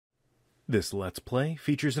This Let's Play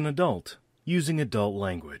features an adult using adult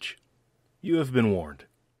language. You have been warned.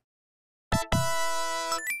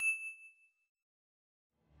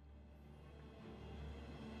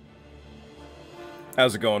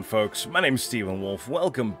 How's it going, folks? My name's MrStevenWolfe.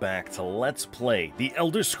 Welcome back to Let's Play The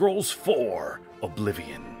Elder Scrolls IV: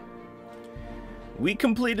 Oblivion. We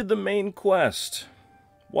completed the main quest.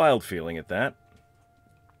 Wild feeling at that.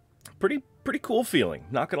 Pretty cool feeling,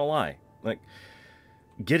 not gonna lie. Like,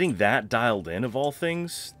 getting that dialed in, of all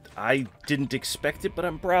things, I didn't expect it, but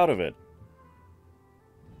I'm proud of it.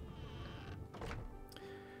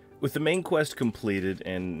 With the main quest completed,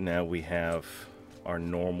 and now we have our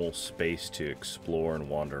normal space to explore and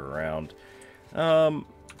wander around,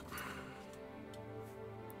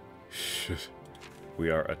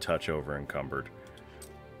 we are a touch over encumbered.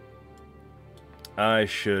 I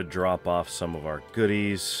should drop off some of our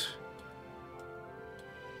goodies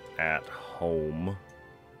at home.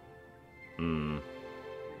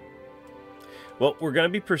 Well, we're going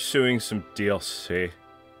to be pursuing some DLC.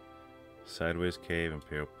 Sideways Cave,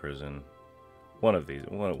 Imperial Prison. One of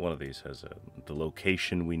these has the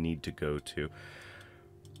location we need to go to.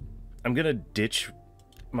 I'm going to ditch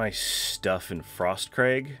my stuff in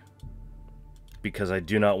Frostcraig because I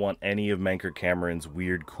do not want any of Manker Cameron's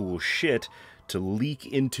weird, cool shit to leak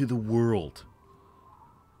into the world.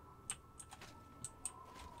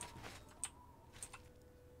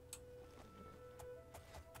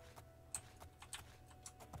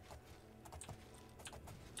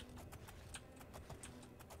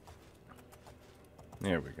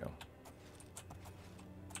 There we go.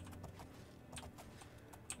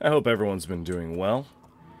 I hope everyone's been doing well.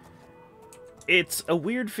 It's a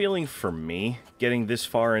weird feeling for me, getting this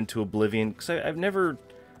far into Oblivion, because I've never,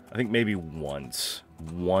 I think maybe once,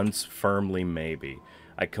 firmly maybe,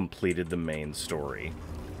 I completed the main story.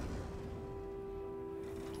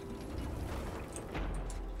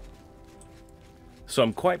 So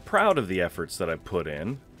I'm quite proud of the efforts that I put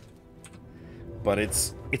in, but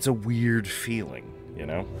it's a weird feeling. You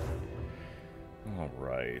know?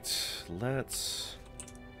 Alright, let's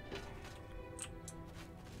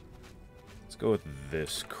go with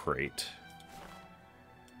this crate.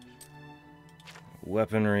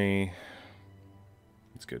 Weaponry.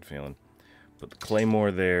 It's good feeling. Put the claymore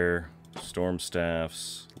there. Storm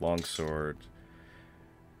staffs. Longsword.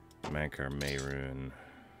 Mankar Mayroon.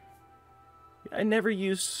 I never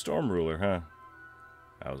used Storm Ruler, huh?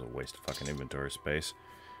 That was a waste of fucking inventory space.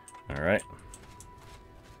 Alright.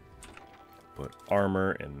 Put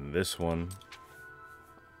armor in this one.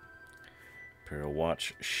 Imperial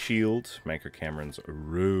Watch shield. Manker Cameron's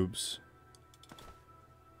robes.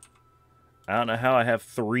 I don't know how I have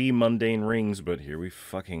 3 mundane rings, but here we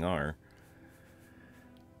fucking are.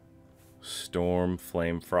 Storm,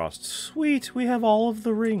 Flame, Frost. Sweet, we have all of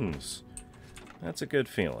the rings. That's a good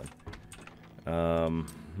feeling.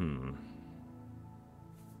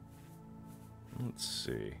 Let's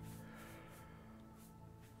see.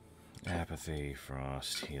 Apathy,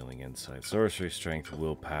 Frost, Healing, Insight, Sorcery, Strength,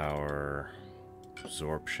 Willpower,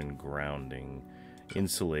 Absorption, Grounding,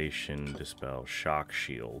 Insulation, Dispel, Shock,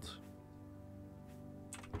 Shield.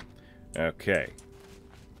 Okay.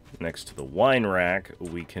 Next to the wine rack,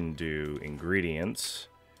 we can do ingredients.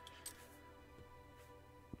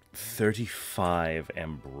 35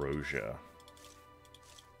 Ambrosia.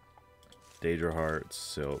 Daedra Heart,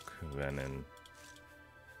 Silk, Venom,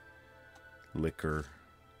 Liquor.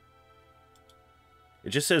 It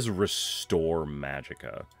just says Restore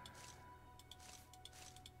Magicka.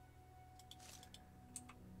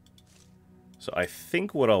 So I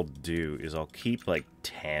think what I'll do is I'll keep like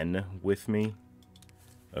 10 with me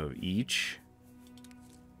of each.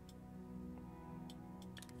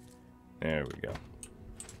 There we go.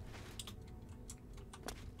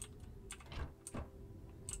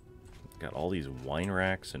 Got all these wine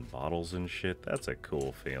racks and bottles and shit. That's a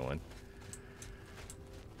cool feeling.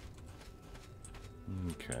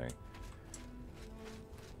 Okay.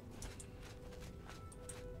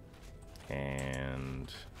 And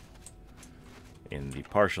in the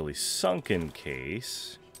partially sunken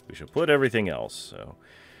case, we should put everything else. So,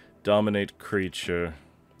 Dominate Creature,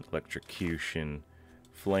 Electrocution,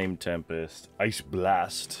 Flame Tempest, Ice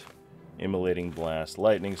Blast, Immolating Blast,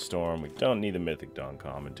 Lightning Storm. We don't need the Mythic Dawn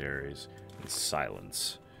commentaries, and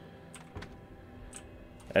Silence.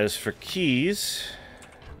 As for keys,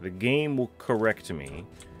 the game will correct me.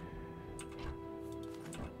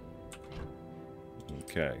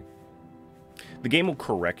 Okay. The game will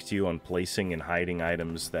correct you on placing and hiding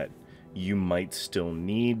items that you might still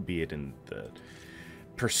need, be it in the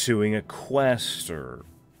pursuing a quest or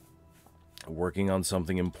working on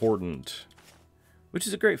something important, which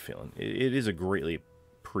is a great feeling. It is a greatly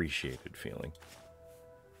appreciated feeling.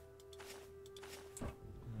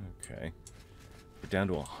 Okay. We're down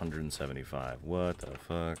to 175. What the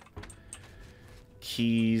fuck?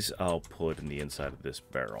 Keys I'll put in the inside of this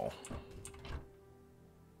barrel.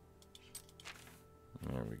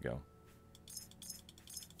 There we go.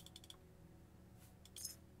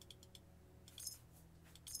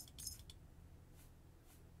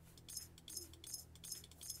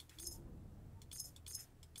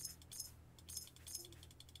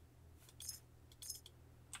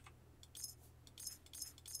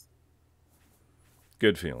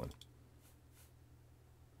 Good feeling.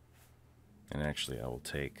 And actually, I will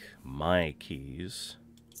take my keys,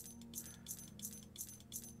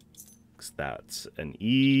 because that's an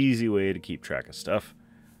easy way to keep track of stuff.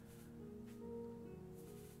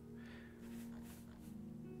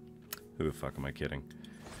 Who the fuck am I kidding?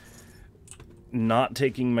 Not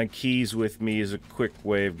taking my keys with me is a quick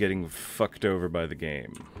way of getting fucked over by the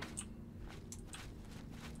game.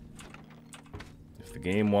 If the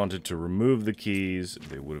game wanted to remove the keys,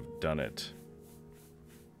 they would have done it.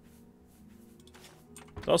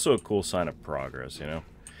 It's also a cool sign of progress, you know?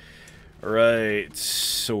 Alright,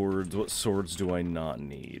 swords. What swords do I not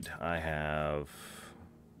need? I have...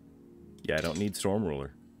 Yeah, I don't need Storm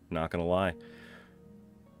Ruler. Not gonna lie.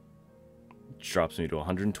 Which drops me to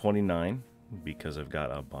 129, because I've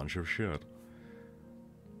got a bunch of shit.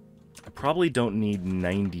 I probably don't need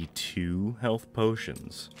 92 health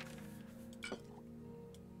potions.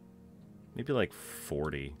 Maybe like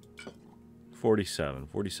 40. 47.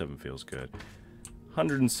 47 feels good.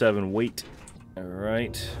 107 weight.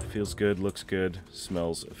 Alright. Feels good, looks good,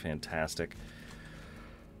 smells fantastic.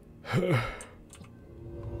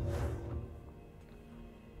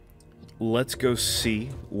 Let's go see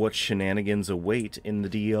what shenanigans await in the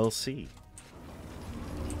DLC.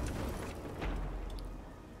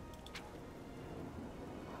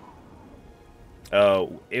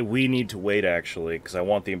 Oh, we need to wait, actually, because I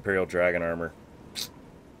want the Imperial Dragon Armor.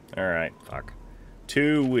 Alright, fuck.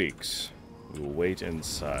 2 weeks. We'll wait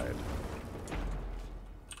inside.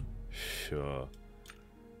 Sure.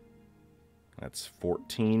 That's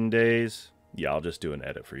 14 days. Yeah, I'll just do an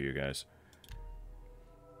edit for you guys.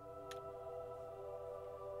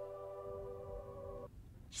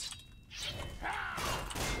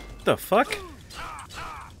 The fuck?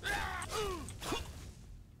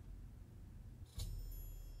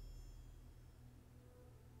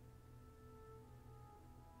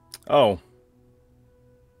 Oh.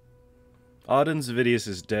 Auden Zavidius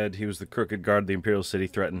is dead. He was the crooked guard the Imperial City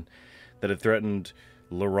that had threatened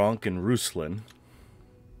Laronk and Ruslan.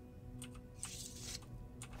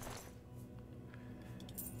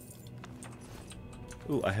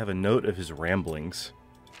 Ooh, I have a note of his ramblings.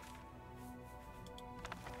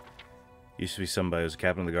 Used to be somebody who was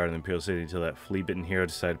captain of the guard in the Imperial City until that flea-bitten hero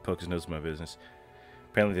decided to poke his nose in my business.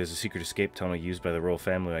 Apparently there's a secret escape tunnel used by the royal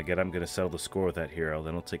family. I get I'm going to settle the score with that hero.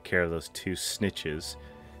 Then I'll take care of those 2 snitches.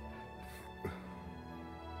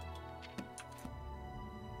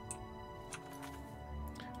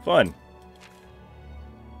 Fun.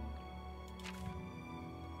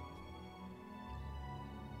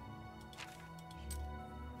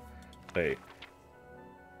 Wait.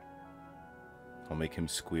 I'll make him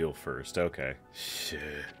squeal first. Okay. Shit.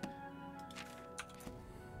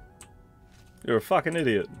 You're a fucking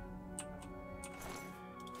idiot.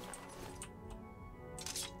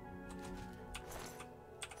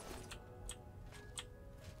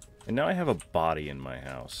 And now I have a body in my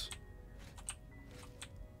house.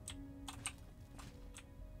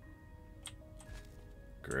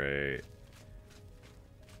 Great.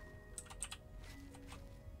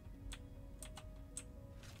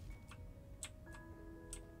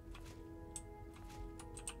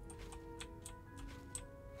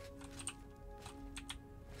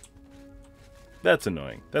 That's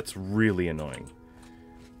annoying. That's really annoying.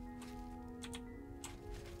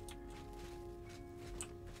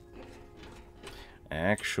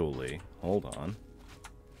 Actually, hold on.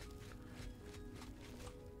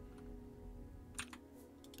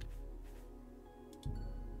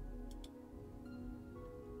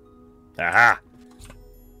 Aha!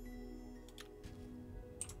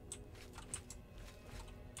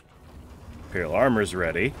 Imperial armor's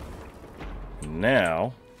ready.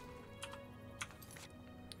 Now,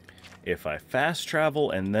 if I fast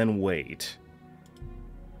travel and then wait,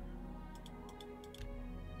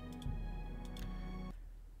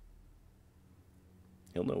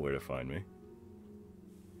 he'll know where to find me.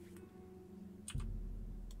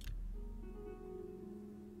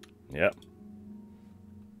 Yep.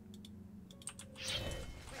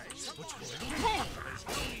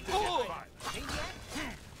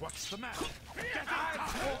 the matter? Get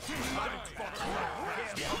out!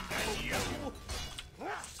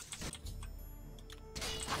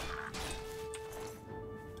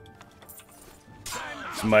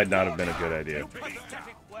 This might not have been a good idea.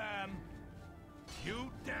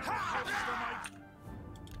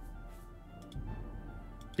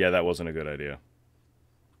 Yeah, that wasn't a good idea.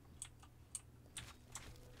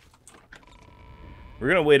 We're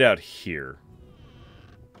gonna wait out here.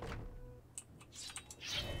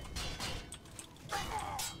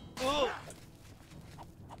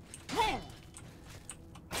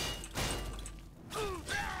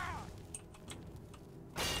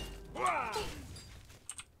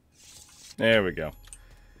 There we go.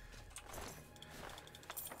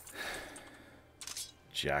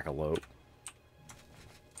 Jackalope.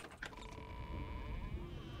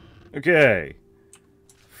 Okay.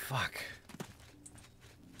 Fuck.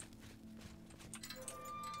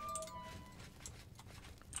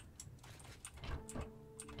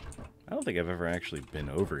 I don't think I've ever actually been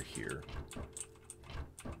over here.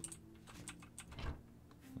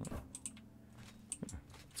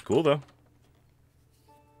 It's cool, though.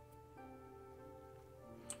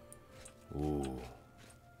 Ooh.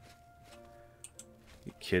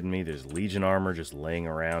 You kidding me? There's Legion armor just laying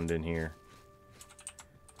around in here.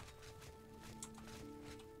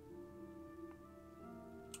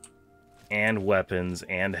 And weapons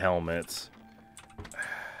and helmets.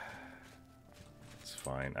 It's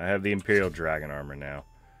fine. I have the Imperial Dragon armor now.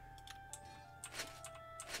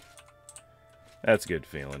 That's a good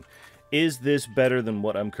feeling. Is this better than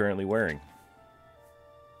what I'm currently wearing?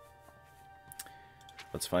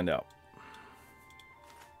 Let's find out.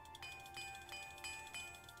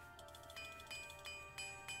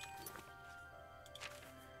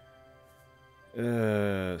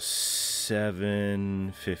 Uh,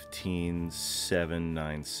 715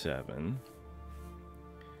 797.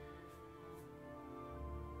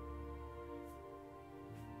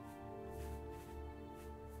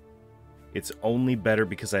 It's only better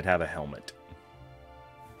because I'd have a helmet.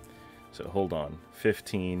 So hold on.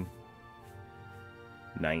 15,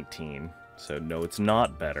 19. So no, it's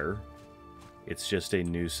not better. It's just a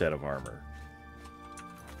new set of armor.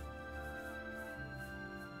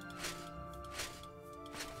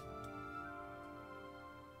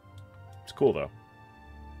 It's cool though.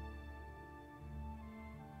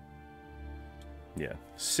 Yeah,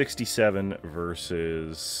 67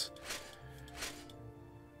 versus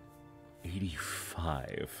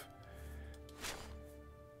 85.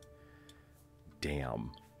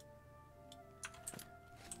 Damn.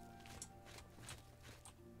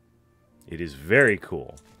 It is very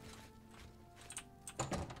cool.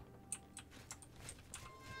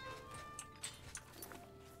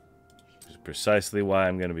 Which is precisely why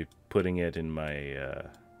I'm going to be putting it in my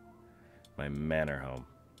my manor home.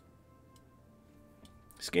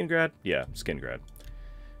 Skingrad? Yeah, Skingrad.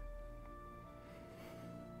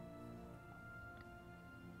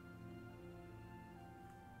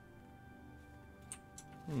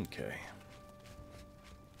 Okay.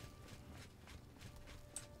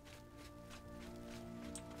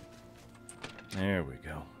 There we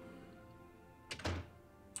go.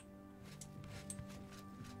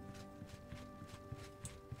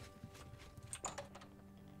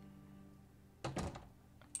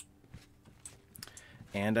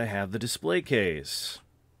 And I have the display case.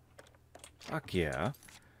 Fuck yeah.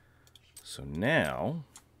 So now...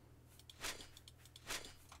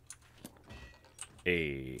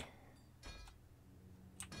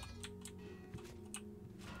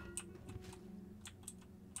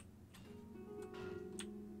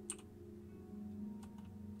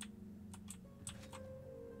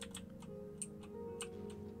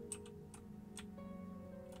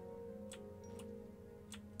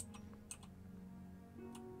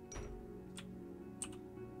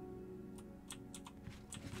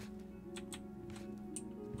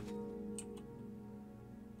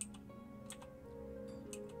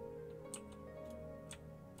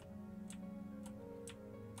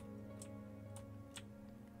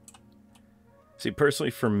 See, personally,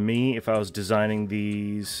 for me, if I was designing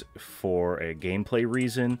these for a gameplay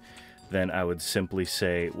reason, then I would simply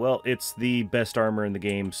say, well, it's the best armor in the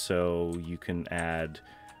game, so you can add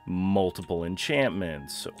multiple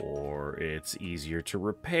enchantments, or it's easier to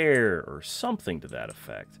repair, or something to that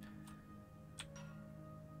effect.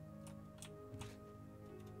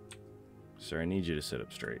 Sir, I need you to sit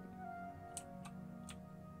up straight.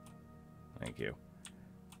 Thank you.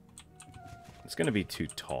 It's going to be too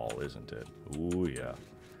tall, isn't it? Ooh, yeah.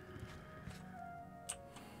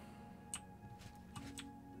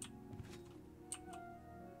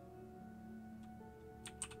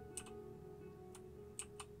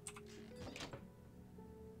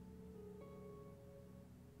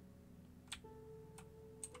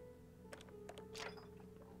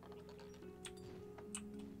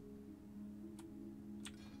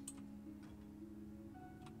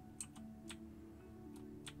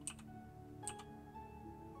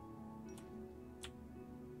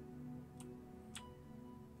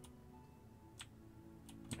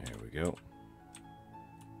 we go.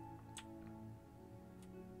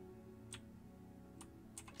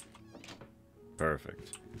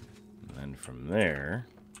 Perfect. And then from there,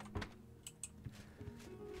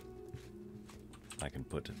 I can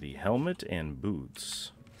put the helmet and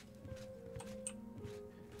boots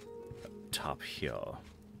up top here.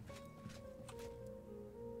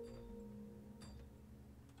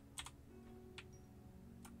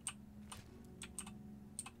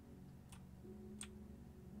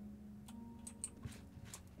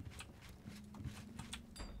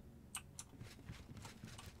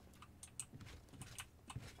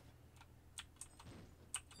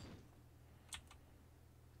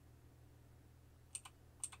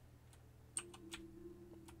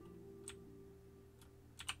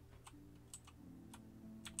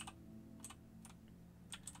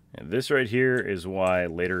 And this right here is why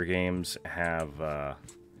later games have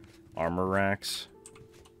armor racks.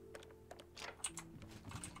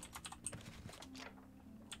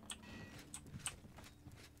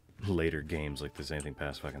 Later games, like there's anything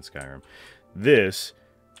past fucking Skyrim. This,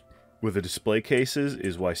 with the display cases,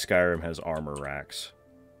 is why Skyrim has armor racks.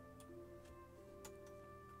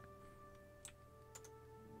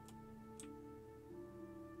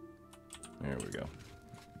 There we go.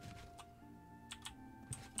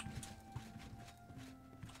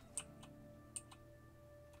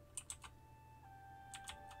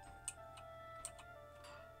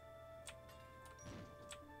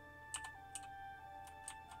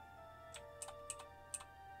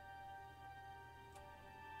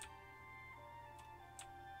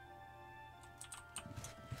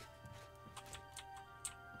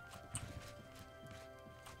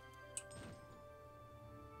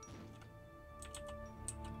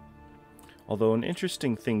 Although an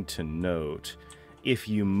interesting thing to note, if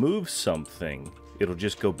you move something, it'll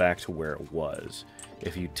just go back to where it was.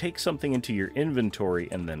 If you take something into your inventory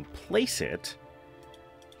and then place it,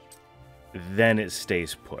 then it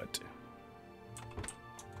stays put.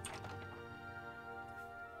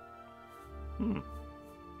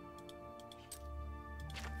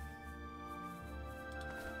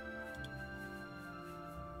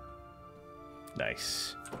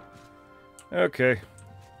 Nice. Okay.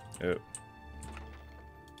 Oh.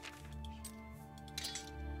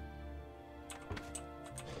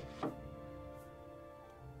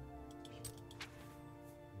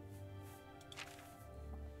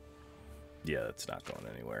 Yeah, that's not going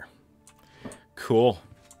anywhere. Cool.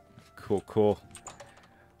 Cool, cool.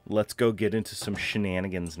 Let's go get into some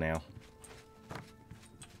shenanigans now.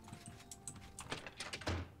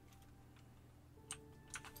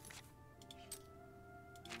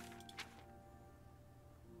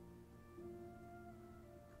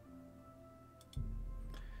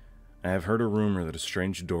 I have heard a rumor that a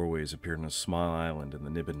strange doorway has appeared on a small island in the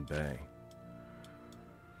Nibbin Bay.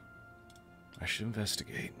 I should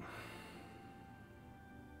investigate.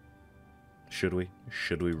 Should we?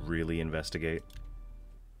 Should we really investigate?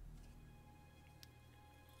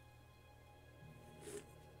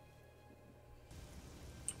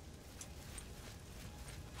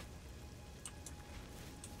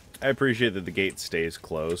 I appreciate that the gate stays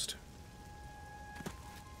closed.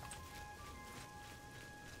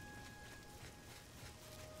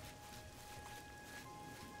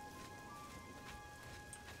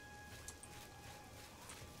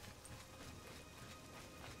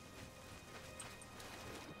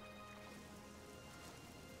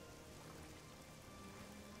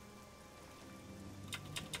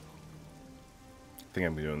 I think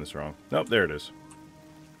I'm doing this wrong. Nope, there it is.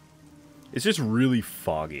 It's just really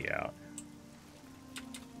foggy out.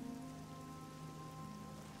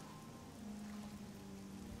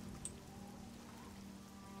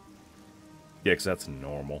 Yeah, because that's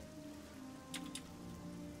normal.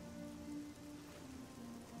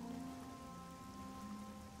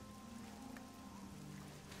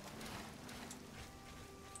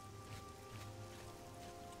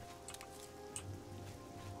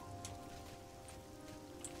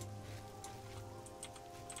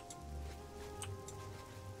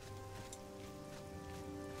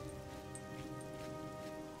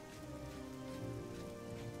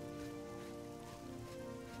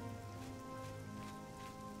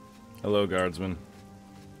 Hello, guardsman.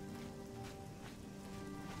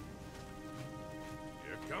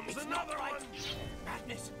 Here comes another one.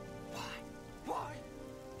 Madness! Why? Why?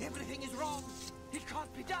 Everything is wrong. It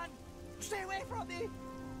can't be done. Stay away from me.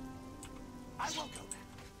 I won't go back.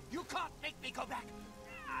 You can't make me go back.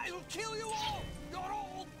 I'll kill you all. You're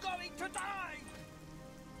all going to die.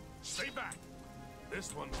 Stay back.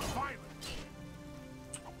 This one's violent.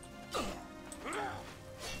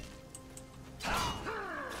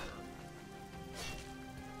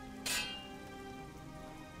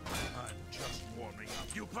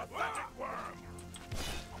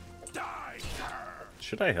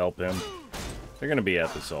 Should I help him? They're gonna be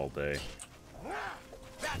at this all day.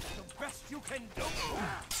 That's the best you can do.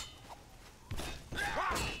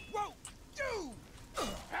 Whoa! You!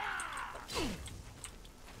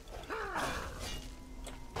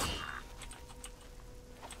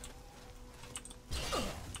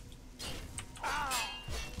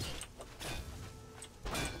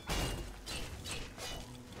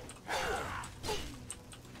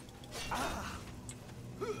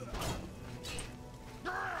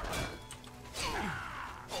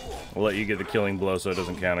 I'll let you get the killing blow so it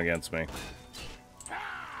doesn't count against me.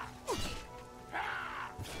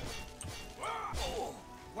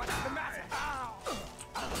 What's the matter?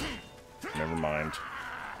 Never mind.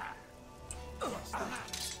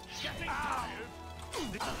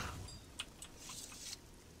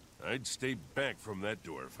 I'd stay back from that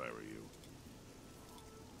door if I were you.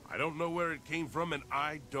 I don't know where it came from, and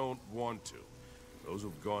I don't want to. Those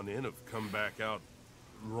who've gone in have come back out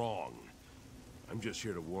wrong. I'm just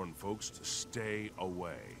here to warn folks to stay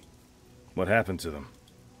away. What happened to them?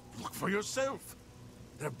 Look for yourself.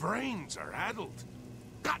 Their brains are addled.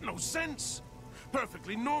 Got no sense.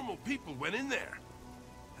 Perfectly normal people went in there.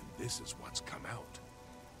 And this is what's come out.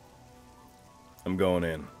 I'm going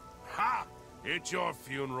in. Ha! It's your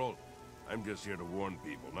funeral. I'm just here to warn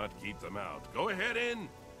people, not keep them out. Go ahead in.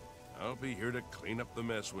 I'll be here to clean up the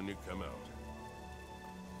mess when you come out.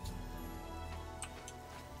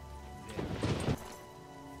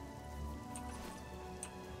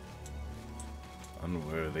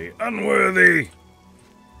 Unworthy. Unworthy!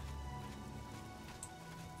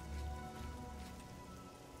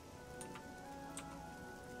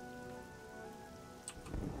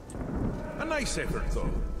 A nice effort,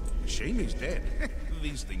 though. Shame he's dead.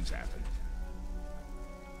 These things happen.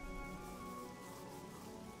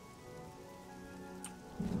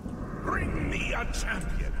 Bring me a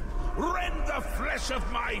champion. Rend the flesh of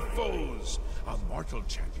my foes. A mortal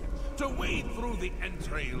champion to wade through the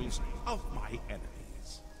entrails of my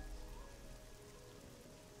enemies.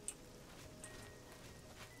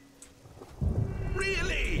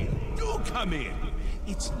 Really? Do come in.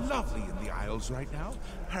 It's lovely in the Isles right now.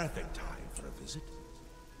 Perfect time for a visit.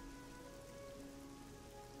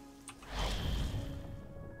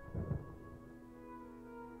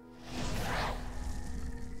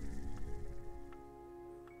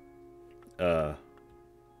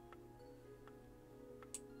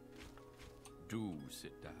 Do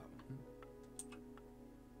sit down.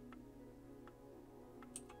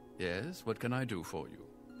 Yes, what can I do for you?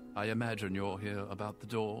 I imagine you're here about the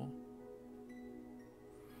door?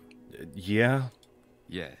 Yeah?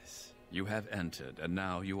 Yes, you have entered, and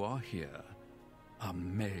now you are here.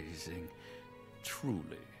 Amazing.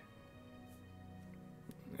 Truly.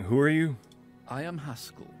 Who are you? I am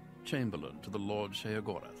Haskell, Chamberlain to the Lord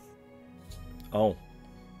Sheogorath. Oh.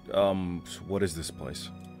 So what is this place?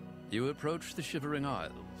 You approach the Shivering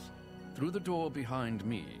Isles. Through the door behind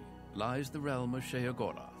me lies the realm of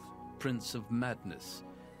Sheogorath, Prince of Madness,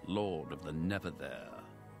 Lord of the Never There.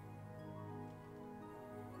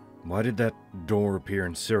 Why did that door appear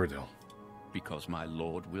in Cyrodiil? Because my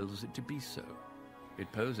lord wills it to be so. It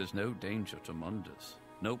poses no danger to Mundus.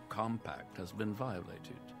 No compact has been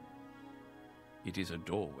violated. It is a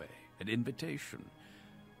doorway, an invitation.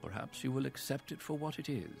 Perhaps you will accept it for what it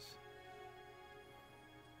is.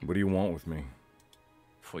 What do you want with me?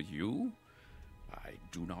 For you? I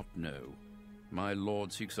do not know. My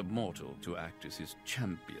lord seeks a mortal to act as his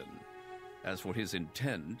champion. As for his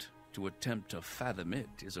intent, to attempt to fathom it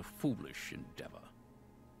is a foolish endeavor.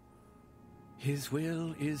 His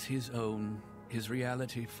will is his own. His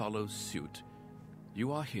reality follows suit.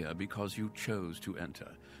 You are here because you chose to enter.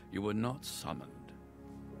 You were not summoned.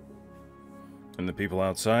 And the people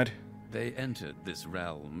outside? They entered this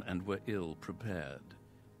realm and were ill prepared.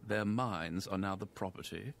 Their minds are now the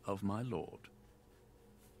property of my lord.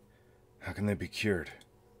 How can they be cured?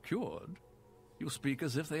 Cured? You speak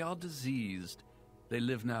as if they are diseased. They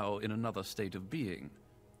live now in another state of being.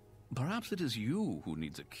 Perhaps it is you who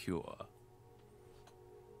needs a cure.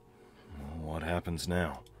 What happens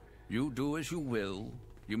now? You do as you will.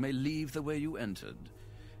 You may leave the way you entered.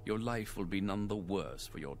 Your life will be none the worse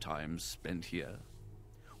for your time spent here.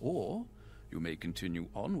 Or you may continue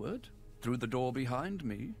onward, through the door behind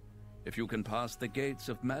me. If you can pass the gates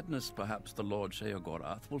of madness, perhaps the Lord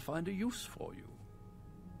Sheogorath will find a use for you.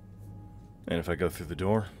 And if I go through the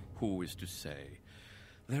door? Who is to say?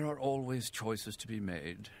 There are always choices to be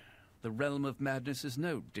made. The realm of madness is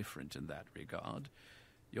no different in that regard.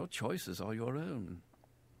 Your choices are your own.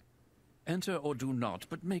 Enter or do not,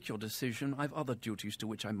 but make your decision. I've other duties to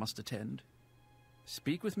which I must attend.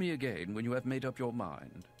 Speak with me again when you have made up your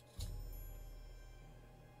mind.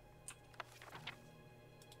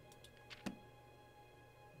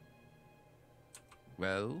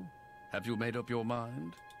 Well, have you made up your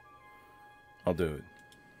mind? I'll do it.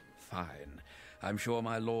 Fine. I'm sure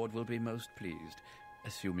my lord will be most pleased,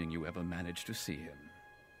 assuming you ever manage to see him.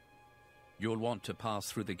 You'll want to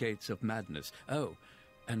pass through the gates of madness. Oh,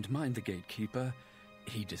 and mind the gatekeeper.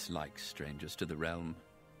 He dislikes strangers to the realm.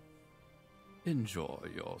 Enjoy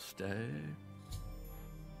your stay.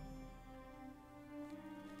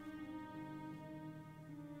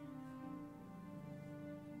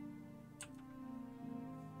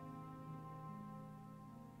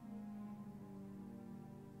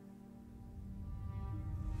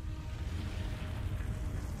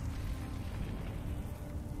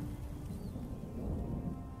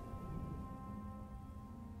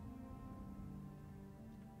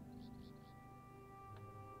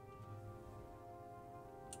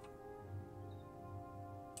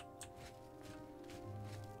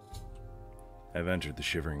 I've entered the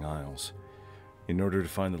Shivering Isles. In order to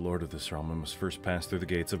find the Lord of this realm, I must first pass through the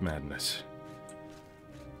gates of madness.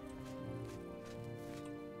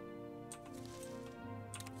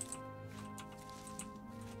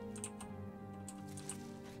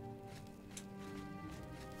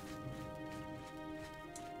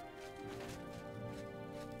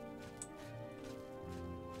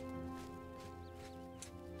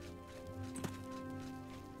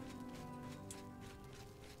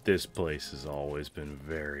 This place has always been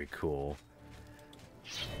very cool.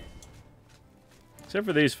 Except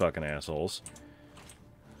for these fucking assholes.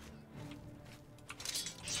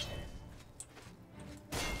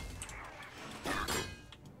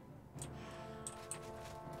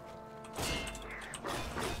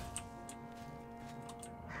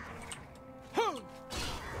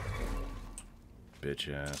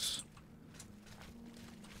 Bitch ass.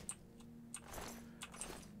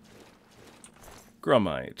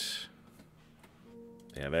 Grummite.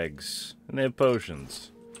 They have eggs, and they have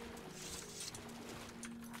potions.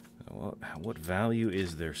 What value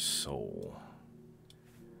is their soul?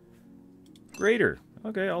 Grater.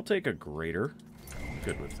 Okay, I'll take a grater.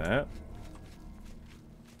 Good with that.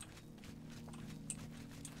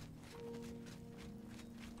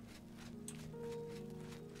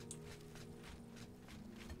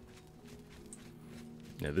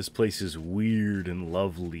 Yeah, this place is weird and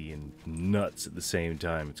lovely and nuts at the same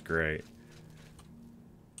time. It's great.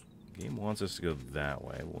 The game wants us to go that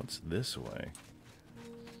way. What's this way?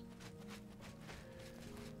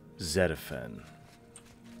 Zetafen.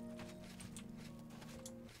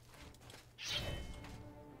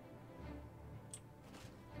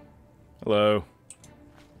 Hello.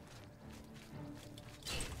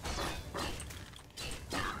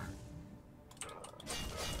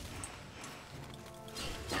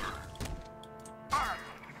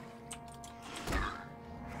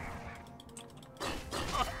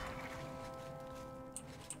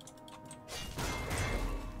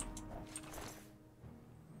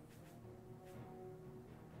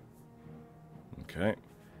 Okay.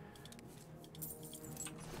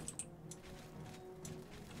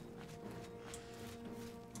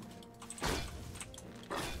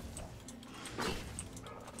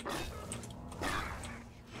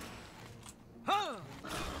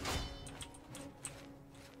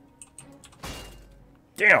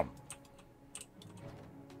 Damn.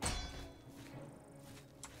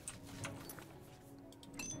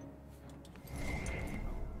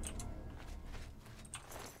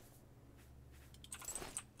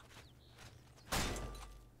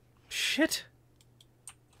 Shit.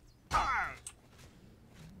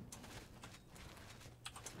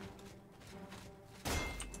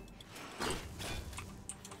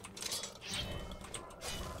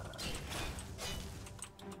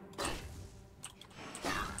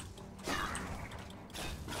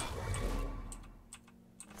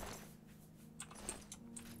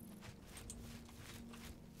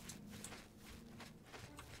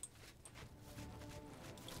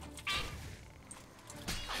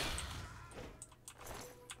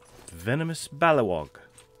 Venomous Balawog.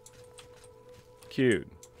 Cute.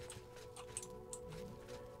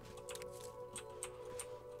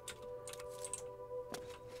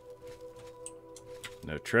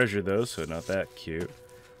 No treasure though, so not that cute.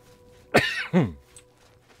 Bunch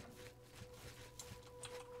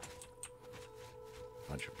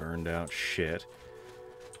of burned out shit.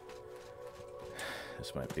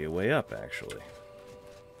 This might be a way up, actually.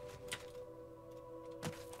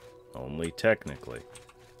 Only technically.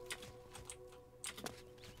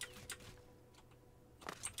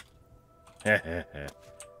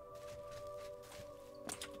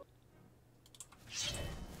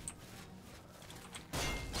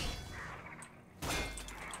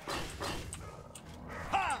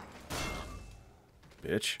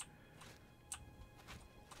 Bitch.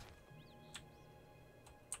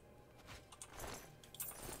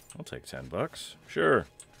 take $10. Sure.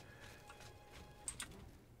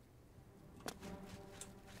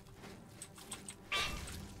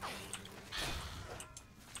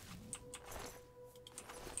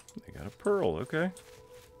 They got a pearl, okay.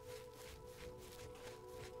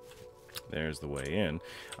 There's the way in.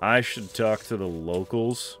 I should talk to the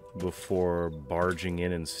locals before barging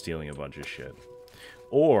in and stealing a bunch of shit.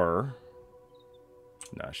 Or...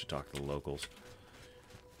 no, I should talk to the locals.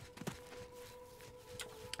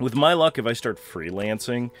 With my luck, if I start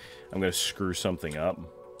freelancing, I'm going to screw something up.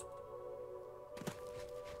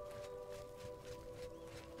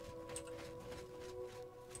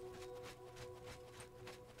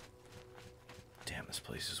 Damn, this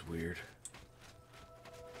place is weird.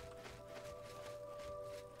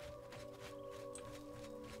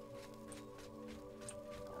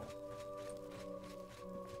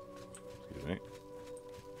 Excuse me.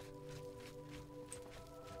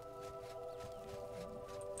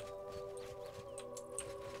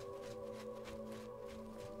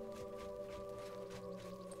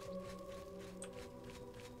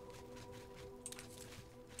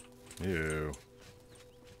 Ew.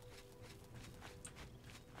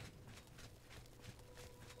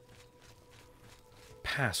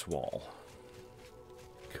 Pass wall.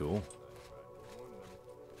 Cool.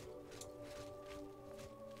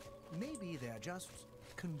 Maybe they're just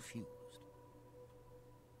confused.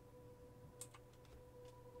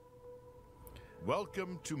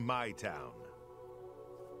 Welcome to my town.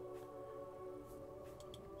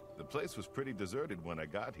 The place was pretty deserted when I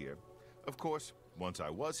got here. Of course, once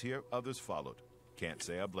I was here, others followed. Can't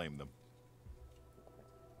say I blame them.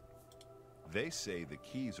 They say the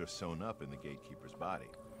keys are sewn up in the gatekeeper's body.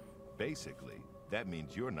 Basically, that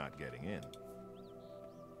means you're not getting in.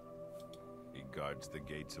 He guards the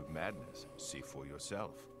gates of madness. See for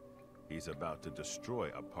yourself. He's about to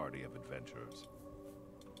destroy a party of adventurers.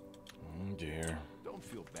 Oh dear. Don't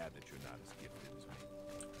feel bad that you're not as gifted as me.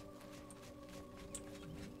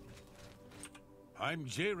 I'm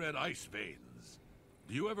J-Red Iceveins.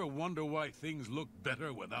 Do you ever wonder why things look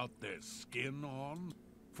better without their skin on?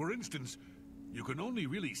 For instance, you can only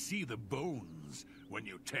really see the bones when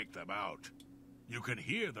you take them out. You can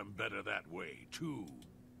hear them better that way, too.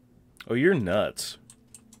 Oh, you're nuts.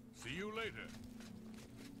 See you later.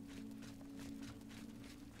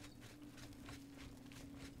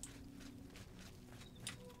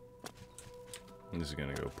 This is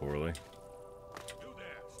gonna go poorly. You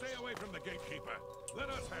there, stay away from the gatekeeper. Let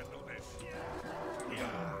us handle this.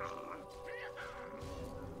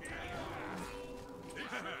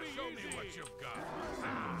 Show me what you've got.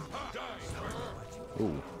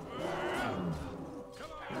 Ooh.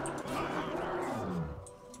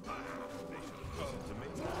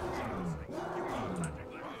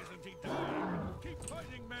 Keep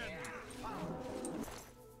fighting, men.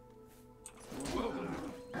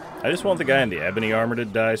 I just want the guy in the ebony armor to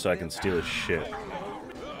die so I can steal his shit.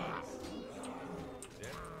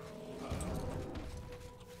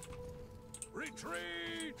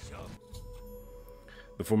 Retreat!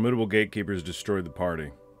 The formidable gatekeepers destroyed the party.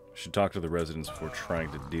 I should talk to the residents before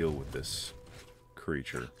trying to deal with this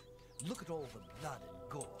creature. Look at all the blood and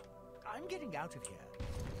gore. I'm getting out of here.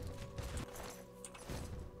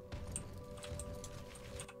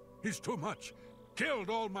 He's too much.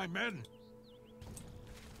 Killed all my men.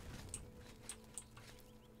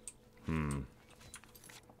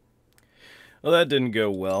 Well, that didn't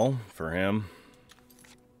go well for him.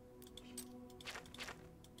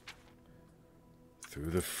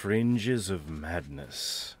 Through the fringes of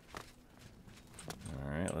madness.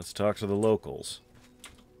 Alright, let's talk to the locals.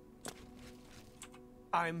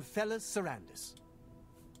 I'm Fellas Sarandis.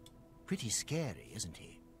 Pretty scary, isn't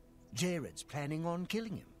he? Jared's planning on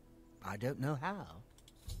killing him. I don't know how.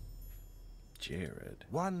 Jared.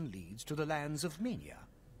 One leads to the lands of mania,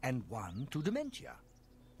 and one to dementia.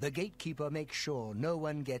 The gatekeeper makes sure no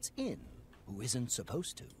one gets in who isn't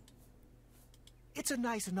supposed to. It's a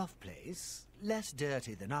nice enough place, less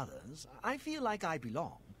dirty than others. I feel like I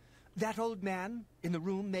belong. That old man in the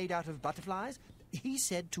room made out of butterflies, he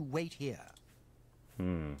said to wait here.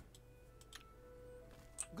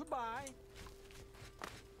 Goodbye.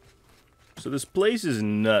 So this place is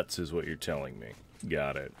nuts, is what you're telling me.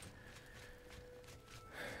 Got it.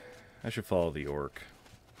 I should follow the orc.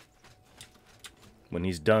 When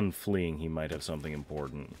he's done fleeing, he might have something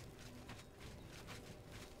important.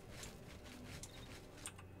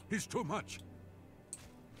 He's too much.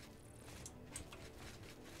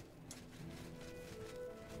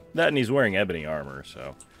 That and he's wearing ebony armor,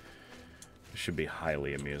 so it should be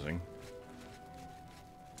highly amusing.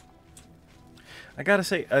 I gotta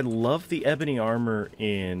say, I love the ebony armor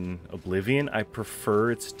in Oblivion. I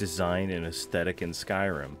prefer its design and aesthetic in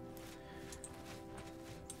Skyrim.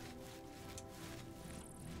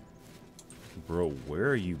 Bro, where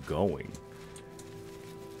are you going?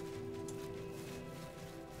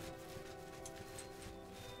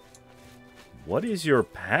 What is your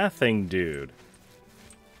pathing, dude?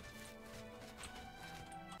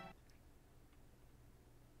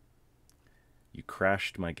 You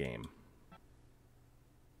crashed my game.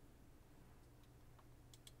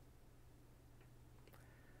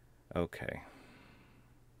 Okay.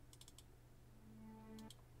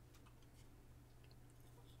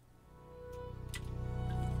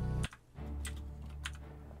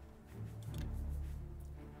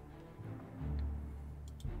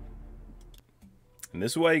 And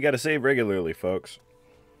this is why you gotta save regularly, folks.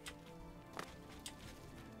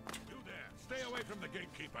 You there, stay away from the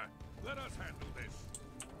gatekeeper. Let us handle this.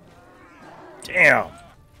 Damn!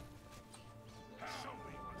 Show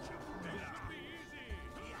me what you did. Let's be easy.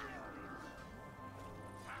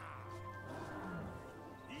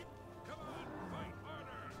 Come on, fight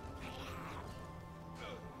harder.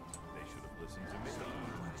 They should have listened to me.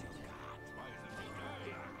 Why isn't he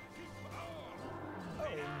dead?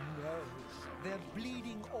 Oh no, they're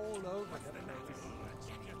bleeding all over the place.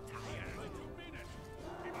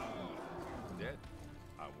 Dead.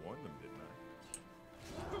 I warned them, didn't I?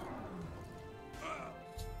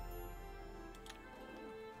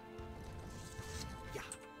 Yeah.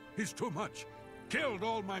 He's too much. Killed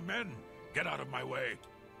all my men. Get out of my way.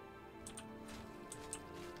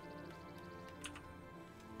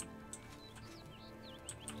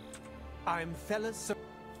 I'm Fellas.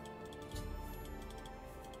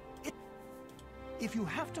 If you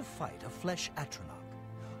have to fight a flesh Atronach,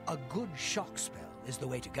 a good shock spell is the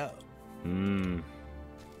way to go.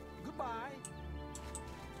 Goodbye.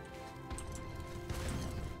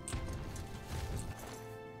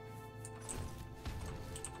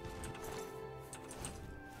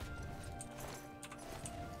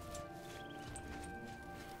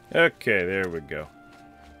 Okay, there we go.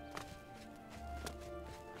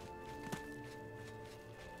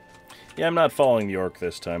 Yeah, I'm not following the orc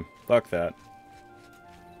this time. Fuck that.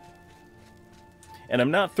 And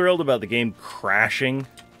I'm not thrilled about the game crashing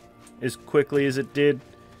as quickly as it did.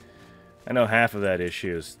 I know half of that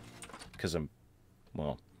issue is because I'm,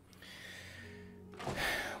 well,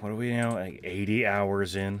 what are we now? Like 80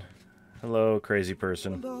 hours in? Hello, crazy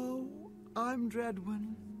person. Hello, I'm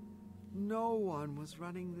Dreadwin. No one was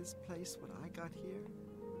running this place when I got here.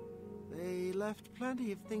 They left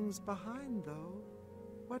plenty of things behind, though.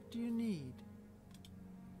 What do you need?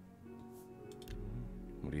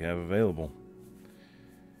 What do you have available?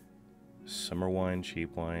 Summer wine,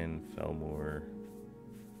 cheap wine, Felmore.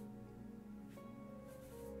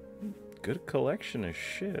 Good collection of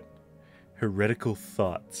shit. Heretical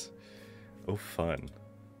thoughts. Oh, fun.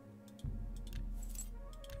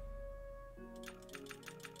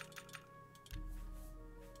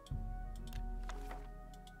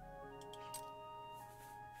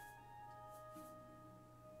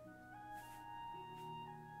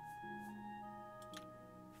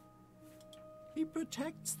 He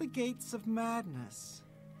protects the gates of madness.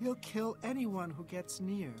 He'll kill anyone who gets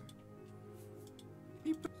near.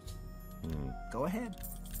 Go ahead.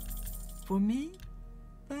 For me?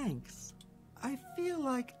 Thanks. I feel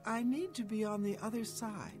like I need to be on the other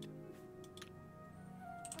side.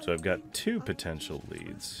 So I've got two potential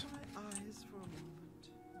leads. My eyes for a moment.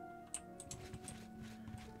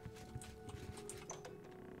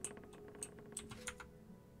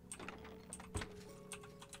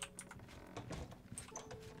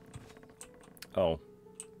 Oh.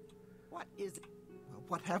 What is it? Well,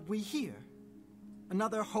 what have we here?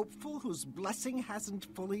 Another hopeful whose blessing hasn't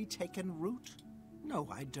fully taken root? No,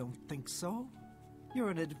 I don't think so.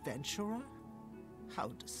 You're an adventurer? How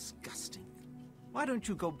disgusting. Why don't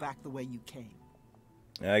you go back the way you came?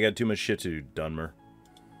 I got too much shit to do, Dunmer.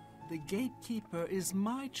 The gatekeeper is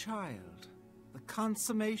my child, the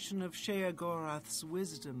consummation of Sheogorath's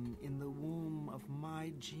wisdom in the womb of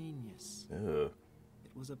my genius. Ugh.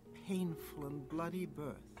 It was a painful and bloody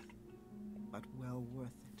birth, but well worth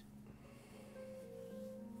it.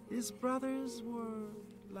 His brothers were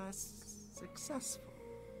less successful.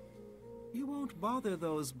 You won't bother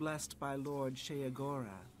those blessed by Lord Sheogorath.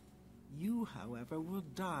 You, however, will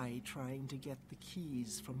die trying to get the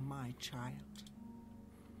keys from my child.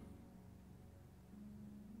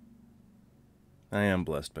 I am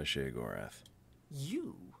blessed by Sheogorath.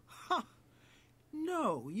 You? Ha!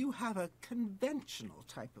 No, you have a conventional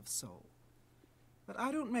type of soul. But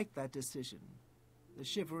I don't make that decision. The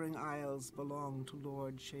Shivering Isles belong to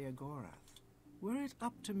Lord Sheogorath. Were it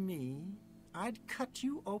up to me, I'd cut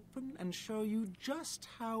you open and show you just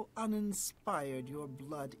how uninspired your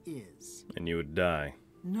blood is. And you would die.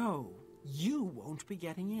 No, you won't be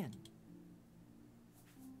getting in.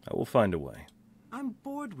 I will find a way. I'm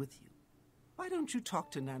bored with you. Why don't you talk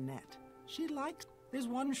to Nanette? She likes... There's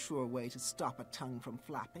one sure way to stop a tongue from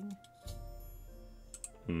flapping.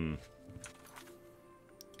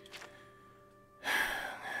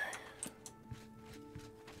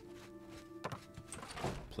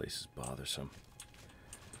 Place is bothersome.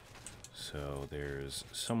 So there's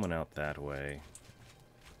someone out that way.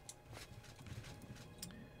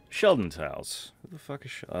 Sheldon's house. Who the fuck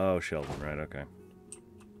is Oh, Sheldon, right, okay.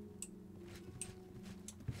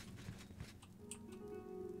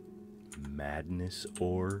 Madness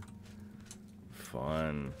ore?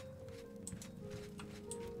 Fun.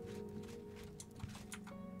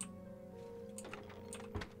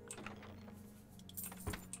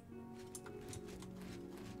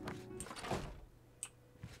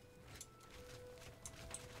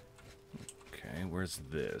 Okay, where's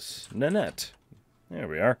this? Nanette. There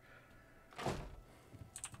we are.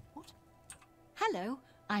 What? Hello,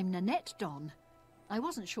 I'm Nanette Don. I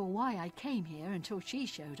wasn't sure why I came here until she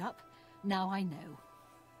showed up. Now I know.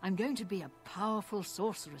 I'm going to be a powerful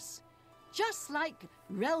sorceress. Just like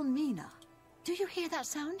Relmina. Do you hear that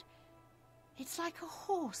sound? It's like a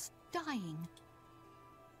horse dying.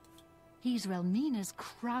 He's Relmina's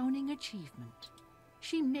crowning achievement.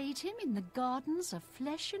 She made him in the gardens of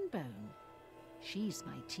flesh and bone. She's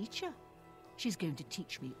my teacher. She's going to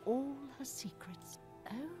teach me all her secrets.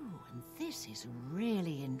 Oh, and this is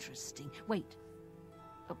really interesting. Wait.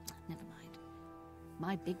 Oh, never mind.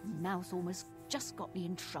 My big mouth almost just got me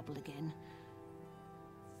in trouble again.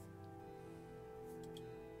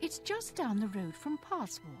 It's just down the road from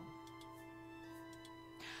Passwall.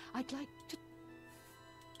 I'd like to...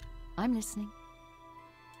 I'm listening.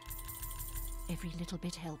 Every little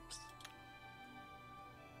bit helps.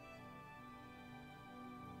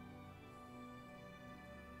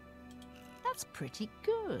 That's pretty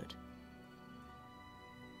good.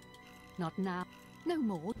 Not now. No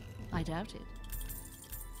more. I doubt it.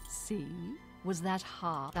 See? Was that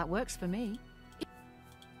hard? That works for me.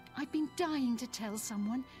 I've been dying to tell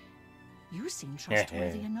someone. You seem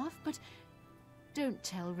trustworthy enough, but don't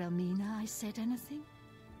tell Relmina I said anything.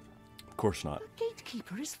 Of course not. The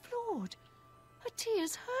gatekeeper is flawed. Her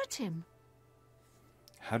tears hurt him.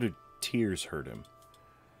 How did tears hurt him?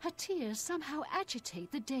 Her tears somehow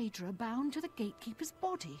agitate the Daedra bound to the gatekeeper's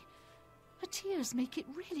body. Her tears make it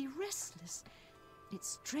really restless. It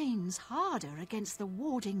strains harder against the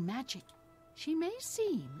warding magic. She may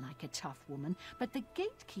seem like a tough woman, but the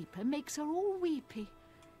gatekeeper makes her all weepy.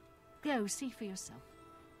 Go see for yourself.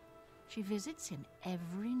 She visits him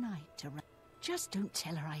every night around. Just don't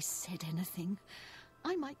tell her I said anything.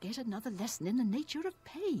 I might get another lesson in the nature of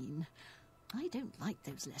pain. I don't like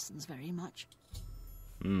those lessons very much.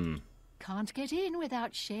 Can't get in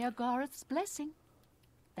without Sheogorath's blessing.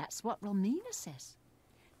 That's what Relmina says.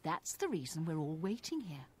 That's the reason we're all waiting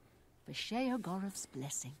here. For Sheogorath's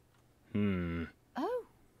blessing. Oh,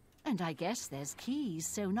 and I guess there's keys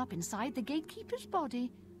sewn up inside the gatekeeper's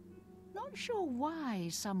body. Not sure why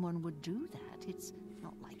someone would do that. It's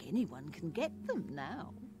not like anyone can get them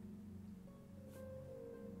now.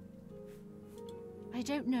 I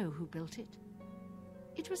don't know who built it.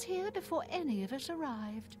 It was here before any of us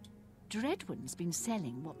arrived. Dreadwin's been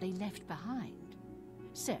selling what they left behind.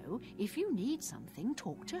 So, if you need something,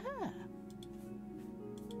 talk to her.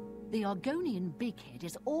 The Argonian bighead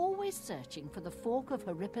is always searching for the fork of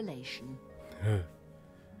horripilation.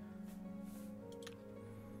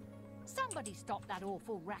 Somebody stop that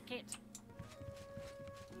awful racket.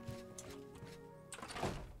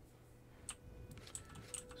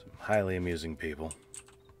 Some highly amusing people.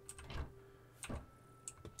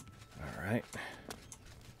 Alright.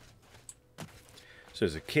 So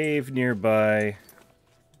there's a cave nearby.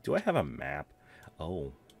 Do I have a map?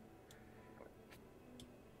 Oh.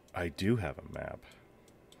 I do have a map.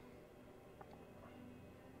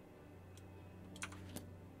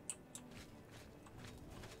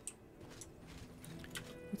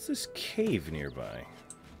 What's this cave nearby?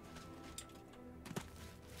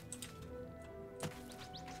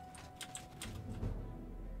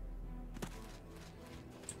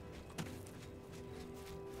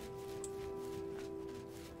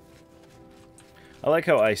 I like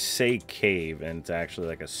how I say cave and it's actually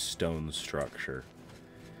like a stone structure.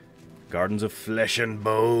 Gardens of flesh and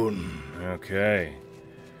bone. Okay.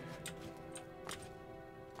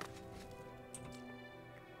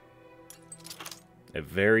 A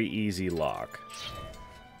very easy lock.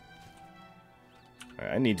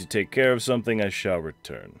 I need to take care of something. I shall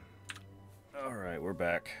return. Alright, we're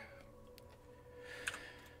back.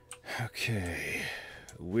 Okay.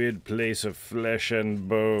 Weird place of flesh and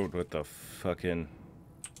bone. What the fucking...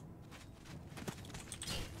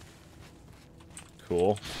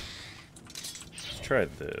 Cool. Let's try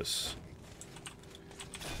this.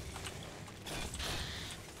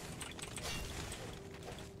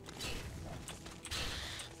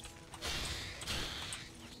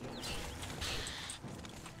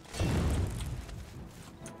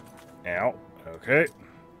 Ow. Okay.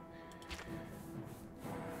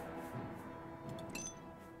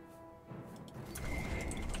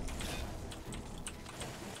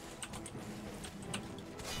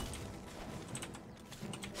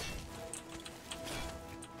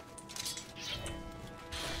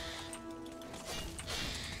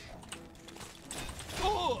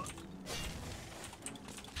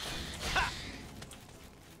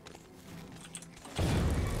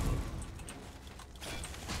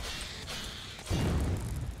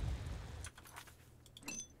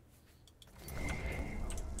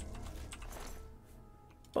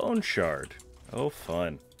 Bone shard. Oh,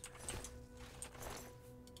 fun.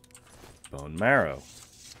 Bone marrow.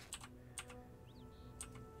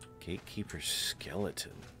 Gatekeeper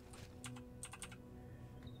skeleton.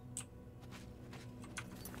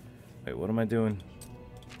 Wait, what am I doing?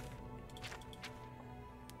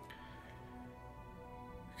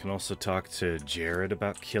 I can also talk to Jared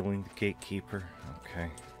about killing the gatekeeper. Okay.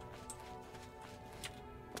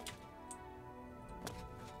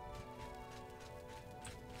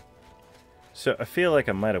 So I feel like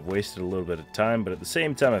I might have wasted a little bit of time, but at the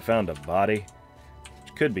same time I found a body,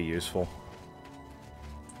 which could be useful.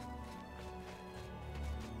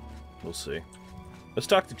 We'll see. Let's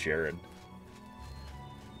talk to Jared.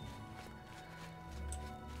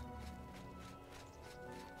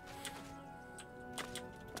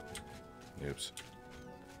 Oops.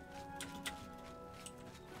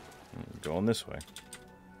 Going this way.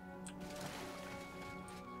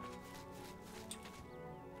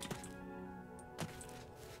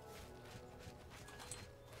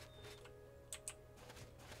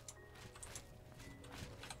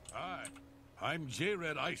 Hi, I'm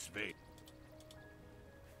Jared Icebait.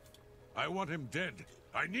 I want him dead.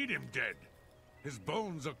 I need him dead. His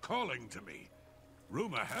bones are calling to me.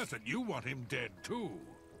 Rumor has it you want him dead too.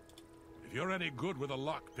 If you're any good with a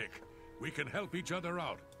lockpick, we can help each other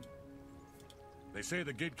out. They say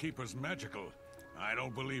the gatekeeper's magical. I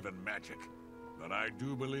don't believe in magic, but I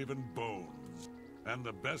do believe in bones. And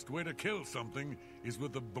the best way to kill something is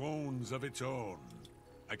with the bones of its own.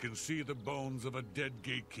 I can see the bones of a dead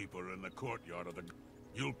gatekeeper in the courtyard of the...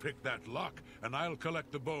 You'll pick that lock, and I'll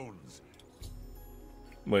collect the bones.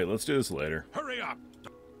 Wait, let's do this later. Hurry up!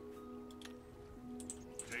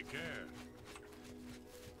 Take care.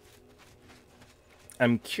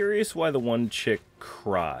 I'm curious why the one chick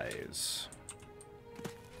cries.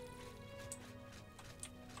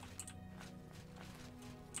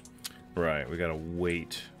 Right, we gotta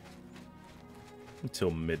wait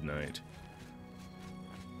until midnight.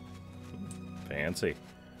 Fancy.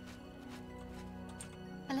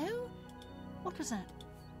 Hello? What was that?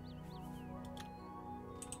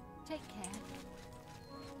 Take care.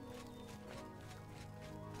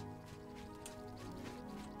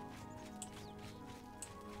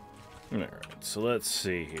 Alright, so let's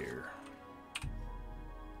see here.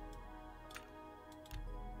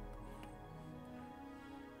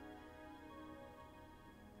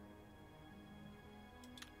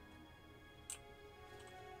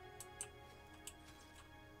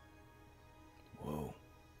 Whoa.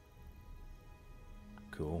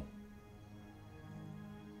 Cool.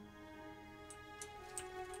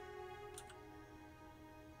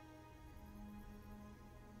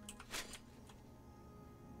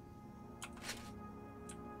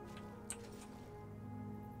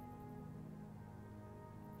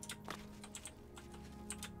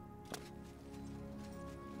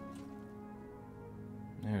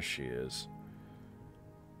 There she is.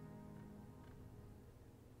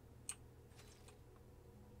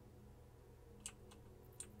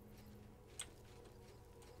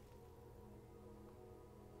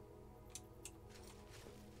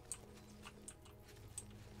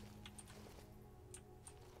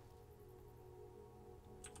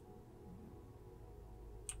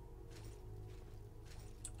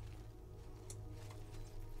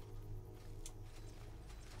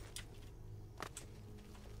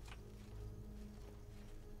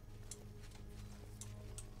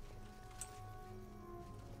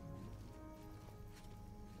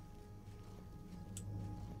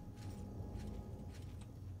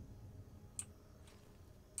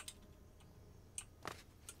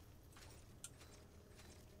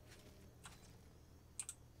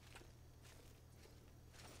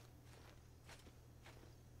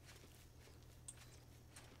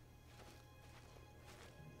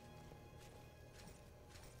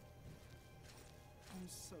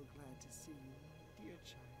 so glad to see you, my dear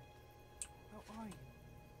child. How are you?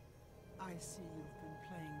 I see you've been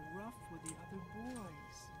playing rough with the other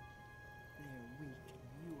boys. They're weak and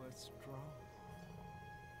you are strong.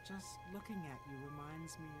 Just looking at you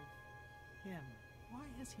reminds me of him. Why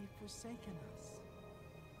has he forsaken us?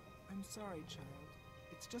 I'm sorry, child.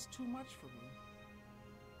 It's just too much for me.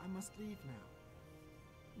 I must leave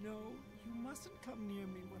now. No, you mustn't come near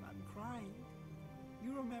me when I'm crying.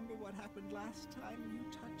 You remember what happened last time you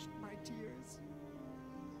touched my tears?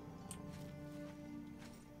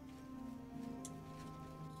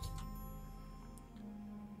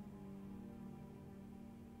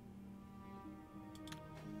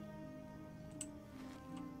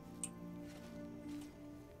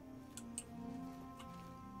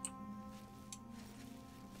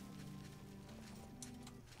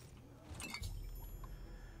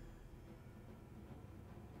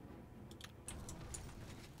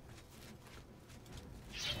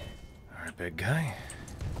 Big guy.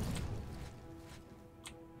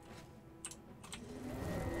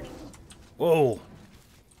 Whoa.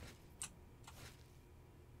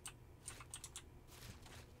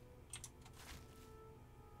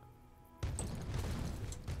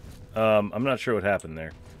 I'm not sure what happened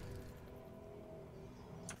there.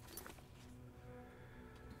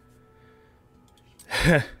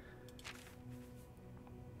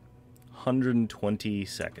 $120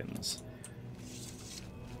 seconds.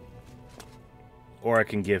 Or I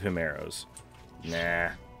can give him arrows. Nah.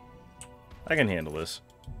 I can handle this.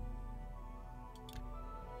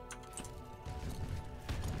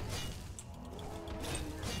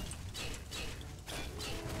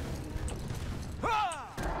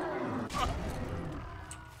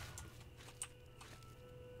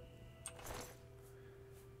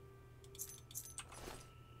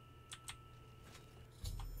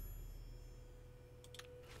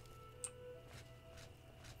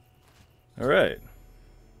 All right.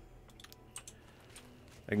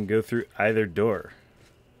 I can go through either door.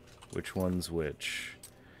 Which one's which?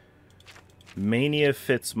 Mania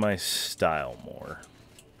fits my style more.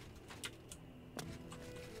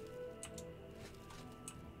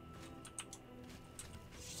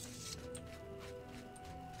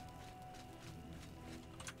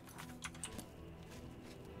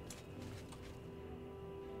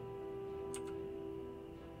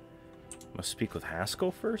 Must speak with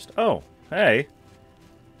Haskell first? Oh, hey.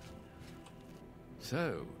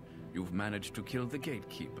 So, you've managed to kill the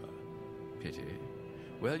gatekeeper. Pity.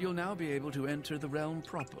 Well, you'll now be able to enter the realm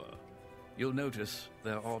proper. You'll notice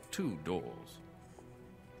there are 2 doors.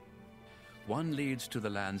 One leads to the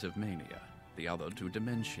lands of Mania, the other to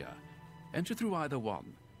Dementia. Enter through either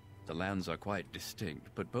one. The lands are quite distinct,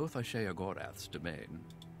 but both are Sheogorath's domain.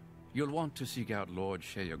 You'll want to seek out Lord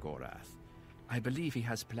Sheogorath. I believe he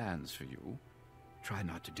has plans for you. Try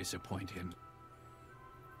not to disappoint him.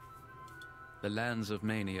 The lands of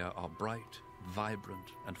Mania are bright,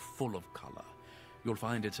 vibrant, and full of color. You'll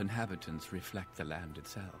find its inhabitants reflect the land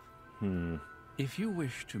itself. If you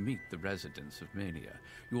wish to meet the residents of Mania,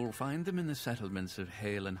 you'll find them in the settlements of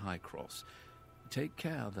Hale and Highcross. Take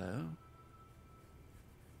care, though.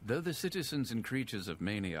 Though the citizens and creatures of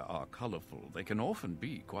Mania are colorful, they can often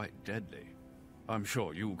be quite deadly. I'm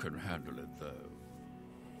sure you can handle it, though.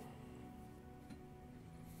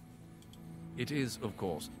 It is, of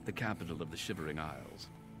course, the capital of the Shivering Isles.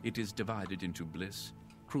 It is divided into Bliss,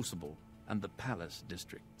 Crucible, and the Palace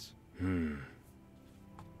districts.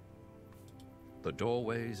 The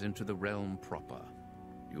doorways into the realm proper.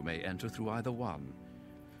 You may enter through either one.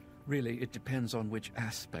 Really, it depends on which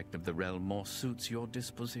aspect of the realm more suits your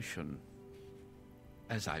disposition.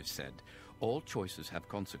 As I've said, all choices have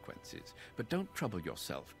consequences, but don't trouble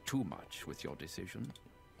yourself too much with your decision.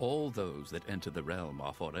 All those that enter the realm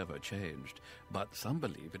are forever changed, but some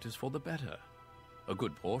believe it is for the better. A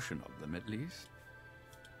good portion of them, at least.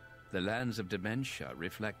 The lands of Dementia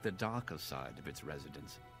reflect the darker side of its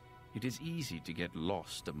residents. It is easy to get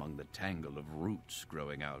lost among the tangle of roots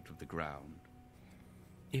growing out of the ground.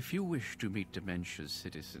 If you wish to meet Dementia's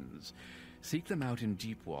citizens, seek them out in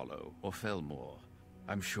Deepwallow or Fellmoor.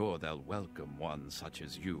 I'm sure they'll welcome one such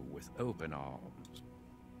as you with open arms.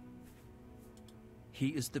 He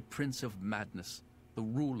is the Prince of Madness, the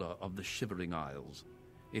ruler of the Shivering Isles.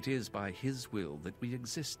 It is by his will that we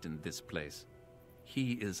exist in this place.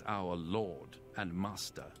 He is our lord and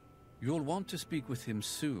master. You'll want to speak with him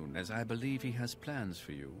soon, as I believe he has plans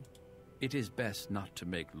for you. It is best not to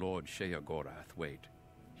make Lord Sheogorath wait.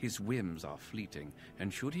 His whims are fleeting,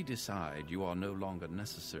 and should he decide you are no longer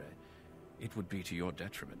necessary, it would be to your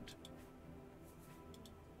detriment.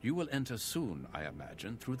 You will enter soon, I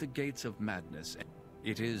imagine, through the gates of madness.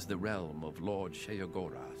 It is the realm of Lord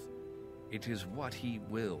Sheogorath. It is what he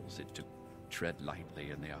wills it to tread lightly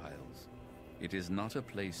in the Isles. It is not a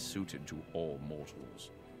place suited to all mortals,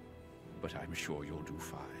 but I'm sure you'll do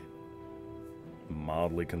fine.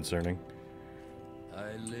 Mildly concerning.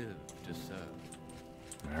 I live to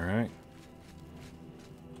serve. All right.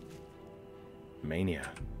 Mania.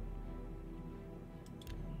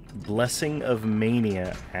 Blessing of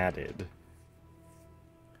Mania added.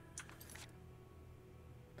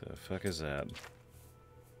 The fuck is that?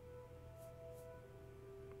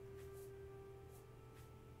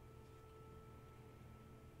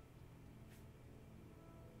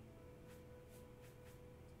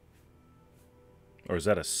 Or is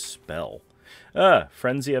that a spell? Ah,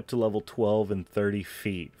 frenzy up to level 12 and 30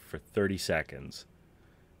 feet for 30 seconds.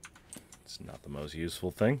 It's not the most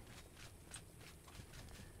useful thing.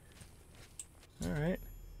 Alright.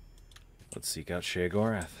 Let's seek out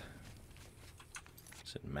Sheogorath.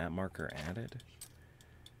 Is it map marker added?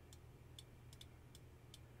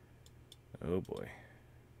 Oh boy.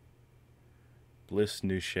 Bliss,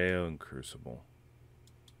 New Sheo, and Crucible.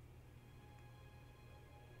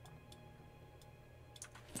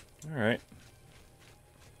 Alright.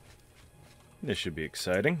 This should be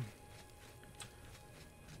exciting.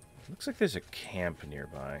 Looks like there's a camp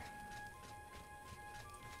nearby.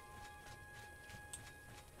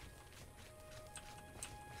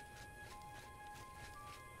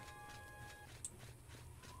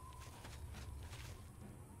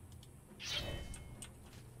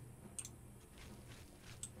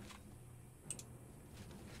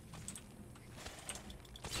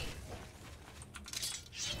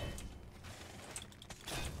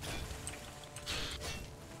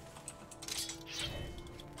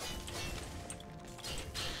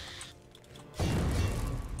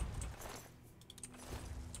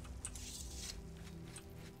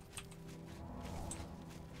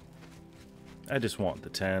 I just want the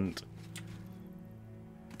tent.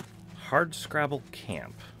 Hard Scrabble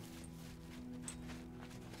Camp.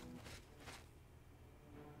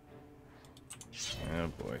 Oh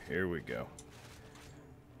boy, here we go.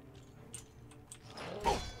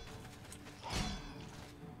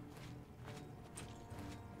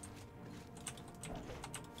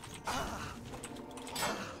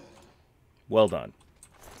 Well done.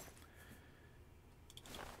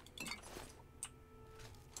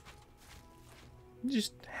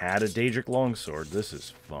 Just had a Daedric longsword. This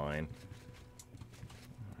is fine.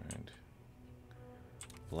 Alright.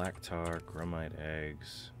 Black tar, grumite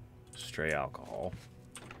eggs, stray alcohol.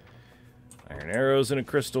 Iron arrows and a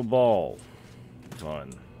crystal ball.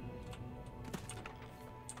 Fun.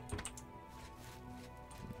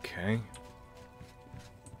 Okay.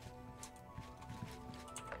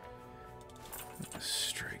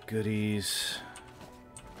 Stray goodies.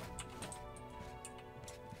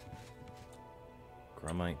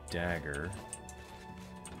 Grumite dagger.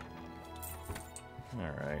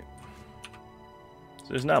 Alright. So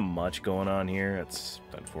there's not much going on here. That's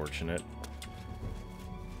unfortunate.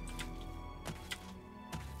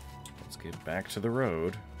 Let's get back to the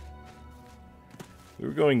road. We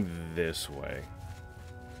were going this way.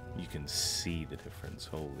 You can see the difference.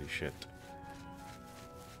 Holy shit.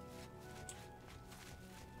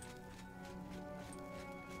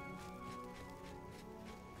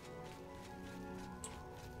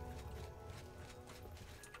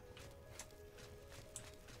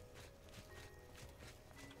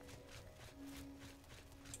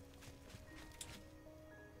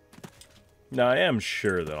 Now, I am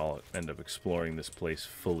sure that I'll end up exploring this place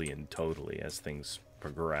fully and totally as things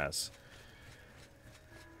progress.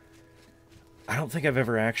 I don't think I've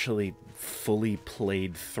ever actually fully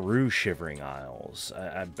played through Shivering Isles.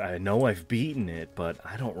 I know I've beaten it, but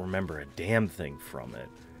I don't remember a damn thing from it.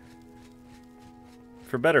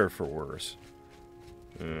 For better or for worse.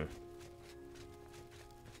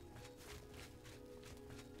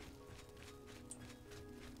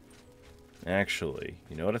 Actually,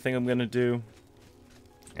 you know what I think I'm gonna do?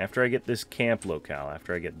 After I get this camp locale,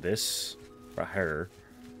 after I get this right here,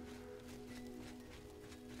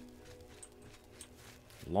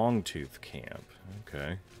 Longtooth Camp.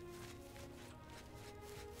 Okay.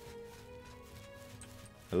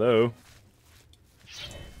 Hello?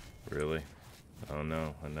 Really? Oh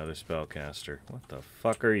no, another spellcaster. What the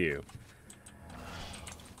fuck are you?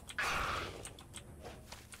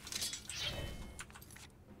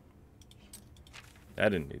 I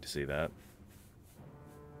didn't need to see that.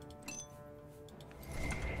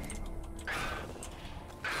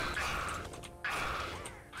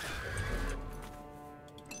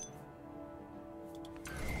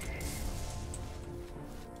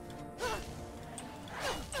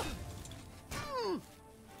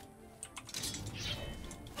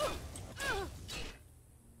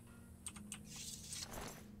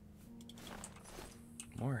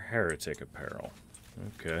 Heretic apparel.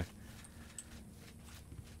 Okay.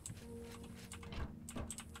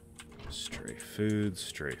 Stray food,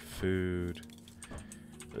 stray food.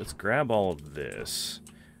 Let's grab all of this.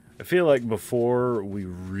 I feel like before we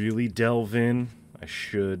really delve in, I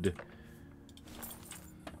should...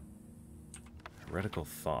 Heretical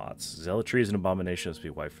thoughts. Zealotry is an abomination to be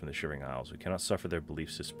wiped from the Shivering Isles. We cannot suffer their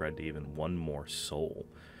beliefs to spread to even one more soul.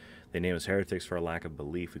 They name us heretics for our lack of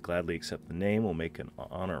belief. We gladly accept the name. We'll make an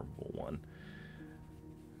honorable one.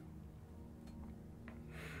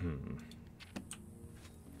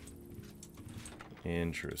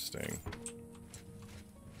 Interesting.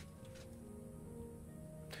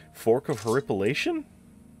 Fork of Horripilation?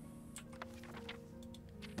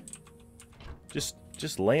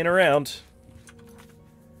 Just laying around.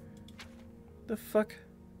 The fuck?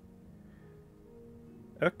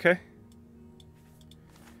 Okay.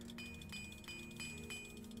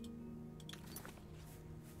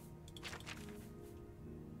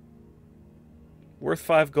 Worth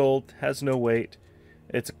 5 gold, has no weight.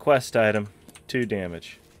 It's a quest item. 2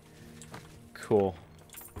 damage. Cool.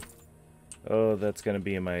 Oh, that's gonna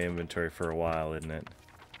be in my inventory for a while, isn't it?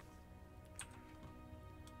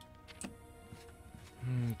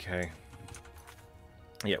 Okay.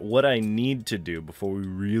 Yeah, what I need to do before we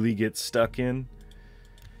really get stuck in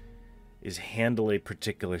is handle a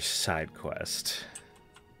particular side quest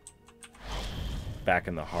back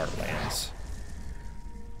in the Heartlands.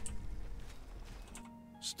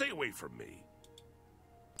 Stay away from me.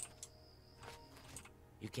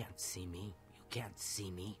 You can't see me. You can't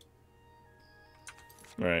see me.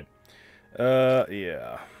 Right.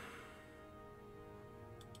 Yeah.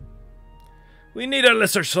 We need a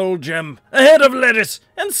lesser soul gem, a head of lettuce,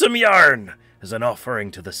 and some yarn as an offering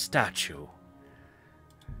to the statue.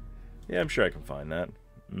 Yeah, I'm sure I can find that.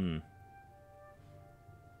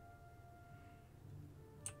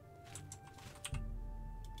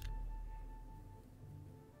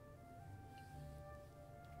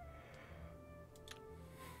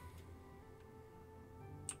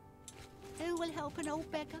 Who will help an old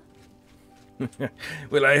beggar?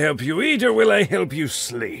 Will I help you eat or will I help you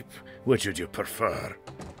sleep? Which would you prefer?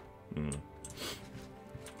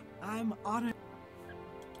 I'm honored.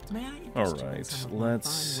 May I interest you in Alright, some of my let's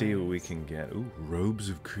fine see what we wares? can get. Ooh, robes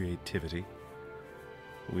of creativity.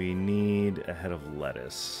 We need a head of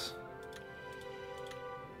lettuce.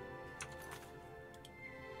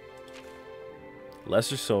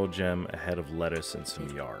 Lesser soul gem, a head of lettuce, and some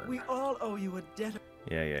yarn. We all owe you a debt.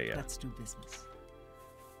 Yeah. Let's do business.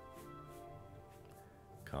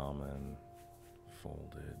 Common,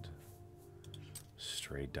 folded,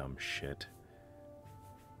 stray dumb shit.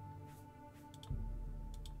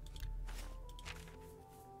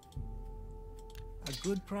 A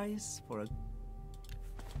good price for a...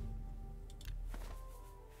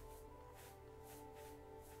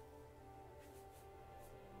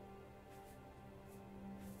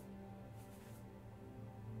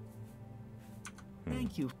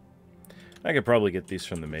 Thank you. I could probably get these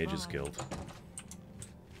from the Mages Guild.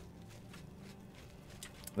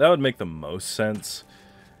 That would make the most sense.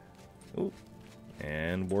 Ooh.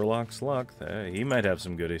 And Warlock's Luck. He might have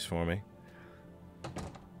some goodies for me.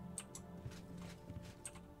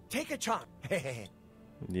 Take a chance.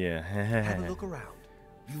 Yeah. Have a look around.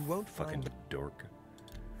 You won't Fucking find... dork.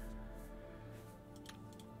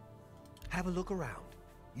 Have a look around.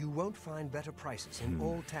 You won't find better prices in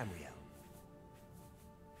all Tamriel.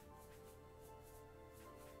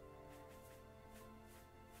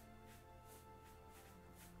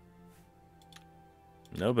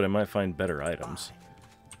 No, but I might find better items.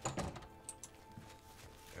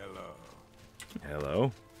 Hello.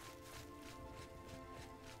 Hello?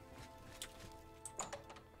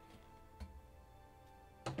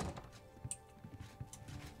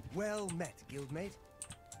 Well met, guildmate.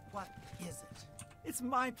 What is it? It's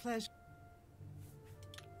my pleasure.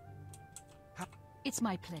 It's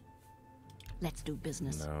my pleasure. Let's do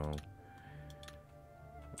business. No.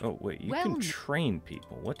 Oh, wait, you Well, can train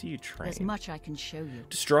people. What do you train? There's much I can show you.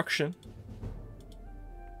 Destruction.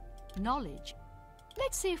 Knowledge.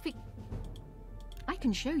 Let's see if we... I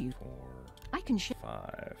can show you. 4, I can show...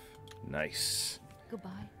 5. Nice. Goodbye.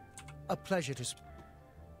 A pleasure to...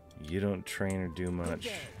 You don't train or do much.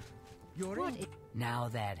 You're What in. i- Now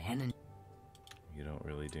that Henan... You don't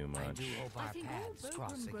really do I much. do hope I our think paths all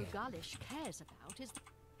cross Bogrum again. Grogalish cares about is...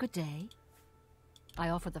 Good day. I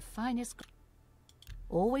offer the finest...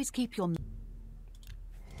 Always keep your...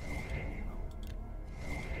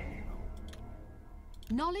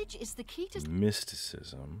 Knowledge is the key to...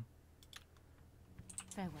 Mysticism.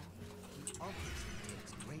 Farewell. Obviously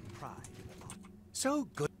takes great pride in the law. So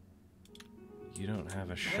good. You don't have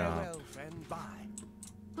a shop. Farewell, friend. Bye.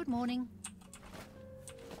 Good morning.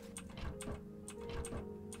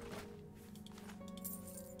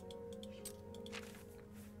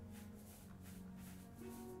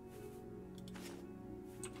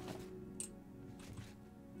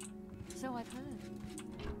 So I've heard.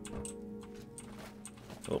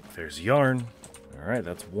 Oh, there's yarn. Alright,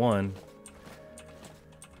 that's one.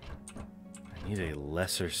 I need a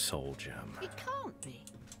lesser soul gem. It can't be.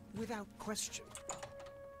 Without question.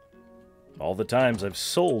 All the times I've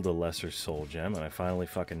sold a lesser soul gem, and I finally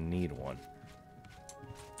fucking need one.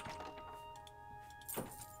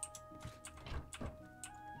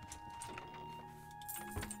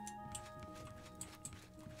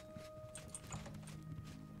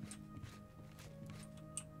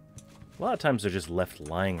 A lot of times they're just left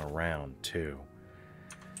lying around, too.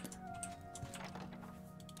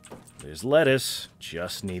 There's lettuce.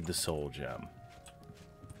 Just need the soul gem.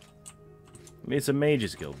 I mean, it's a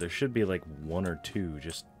mage's guild. There should be like one or two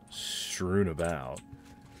just strewn about.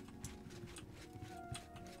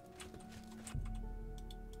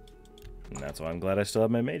 And that's why I'm glad I still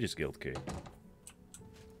have my mage's guild key.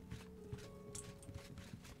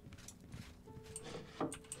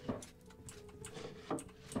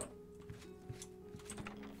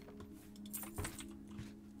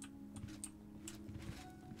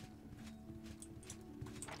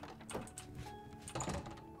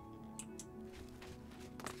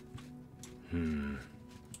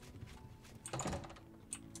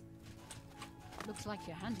 Looks like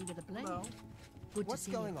you're handy with a blade. Hello. Good What's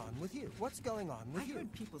to see going you. on with you? What's going on with I you?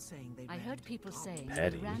 heard people saying they I ran heard into people saying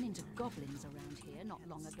Petty. they ran into goblins around here not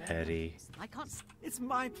long ago. Petty. I can't. It's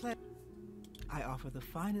my pleasure. I offer the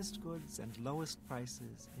finest goods and lowest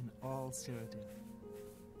prices in all Cyrodiil.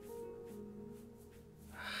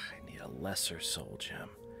 I need a lesser soul gem.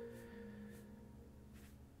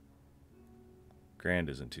 Grand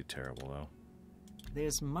isn't too terrible, though.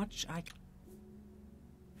 There's much I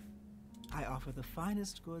offer the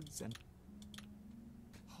finest goods and...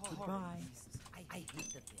 Goodbye. I hate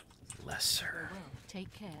the thing. Lesser. Well,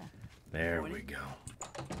 take care. There we go.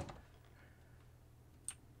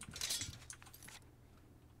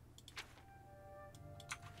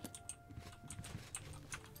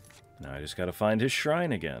 Now I just gotta find his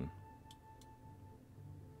shrine again.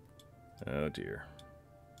 Oh dear.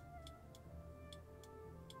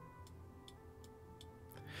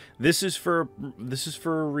 This is for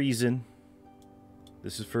a reason.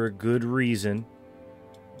 This is for a good reason.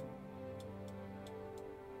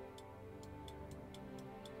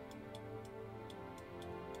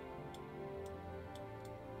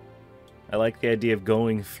 I like the idea of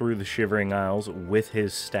going through the Shivering Isles with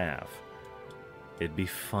his staff. It'd be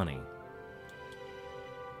funny.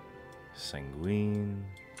 Sanguine.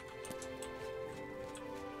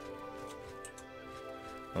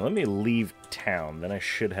 Now let me leave town, then I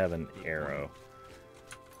should have an arrow.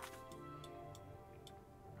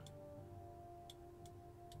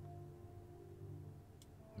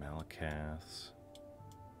 Malakaths.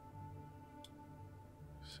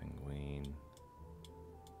 Sanguine.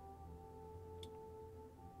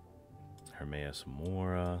 Hermaeus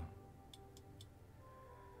Mora.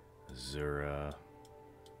 Azura.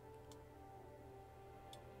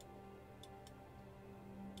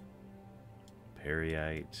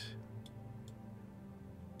 Periite.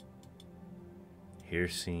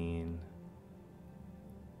 Hircine.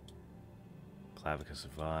 Clavicus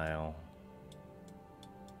Vile.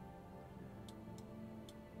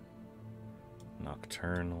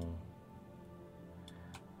 Nocturnal.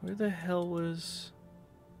 Where the hell was...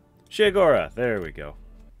 Shigora! There we go.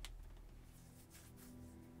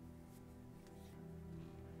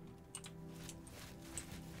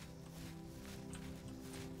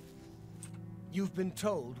 You've been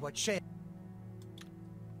told what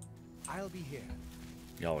I'll be here.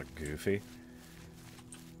 Y'all are goofy.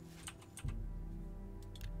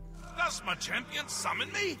 Does my champion summon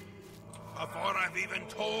me? Before I've even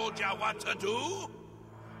told ya what to do? Oh,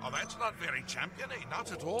 that's not very champion-y, not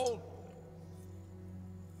at all.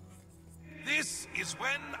 This is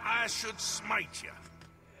when I should smite you.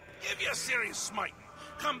 Give you a serious smiting.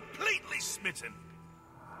 Completely smitten.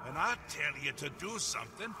 When I tell you to do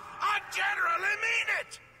something, I generally mean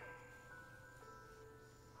it!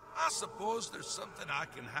 I suppose there's something I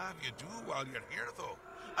can have you do while you're here, though.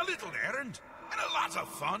 A little errand, and a lot of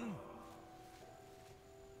fun.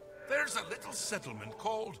 There's a little settlement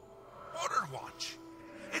called Waterwatch.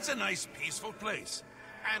 It's a nice, peaceful place.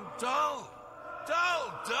 And dull.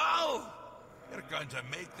 They're going to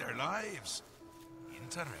make their lives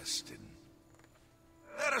interesting.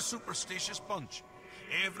 They're a superstitious bunch.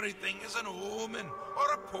 Everything is an omen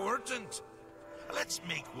or a portent. Let's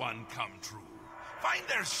make one come true. Find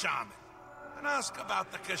their shaman and ask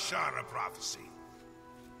about the Kashara prophecy.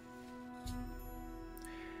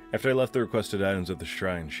 After I left the requested items at the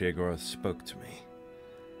shrine, Sheogorath spoke to me.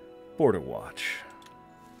 Border Watch.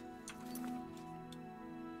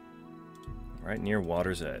 Right near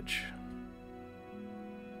water's edge.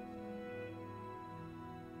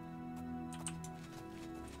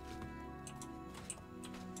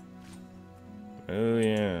 Oh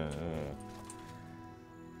yeah.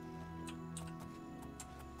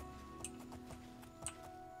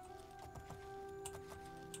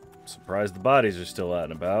 Surprised the bodies are still out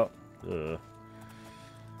and about. Ugh.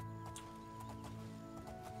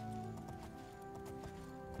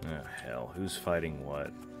 Oh, hell. Who's fighting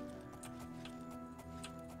what?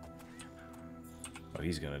 Oh,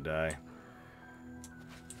 he's gonna die.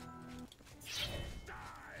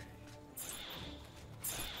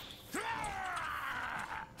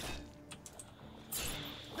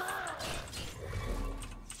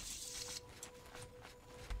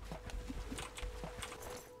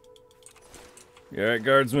 You alright,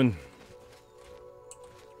 guardsman?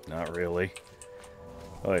 Not really.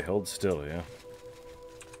 Oh, he hold still, yeah.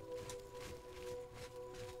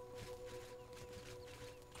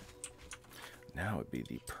 Now would be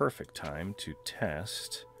the perfect time to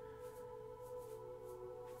test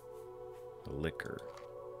the liquor.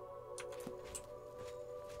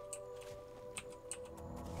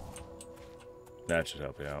 That should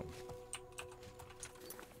help you out.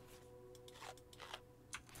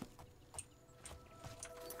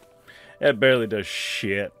 It barely does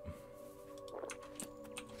shit.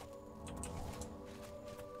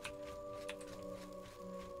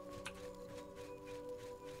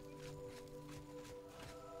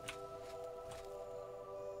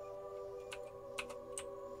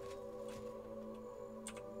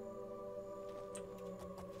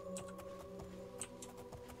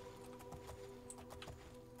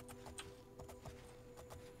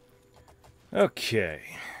 Okay.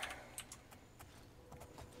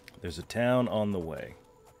 There's a town on the way.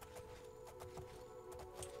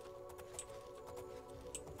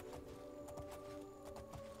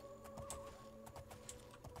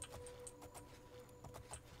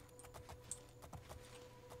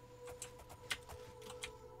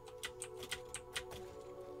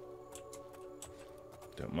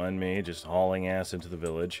 Don't mind me, just hauling ass into the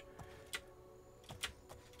village.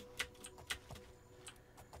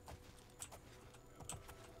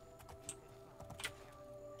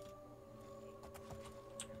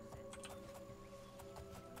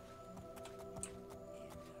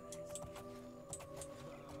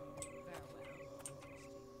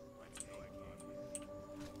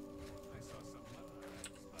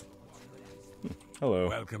 Hello.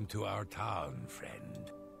 Welcome to our town,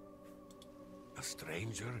 friend. A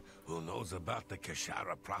stranger who knows about the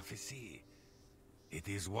Kashara prophecy. It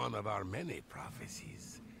is one of our many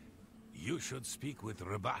prophecies. You should speak with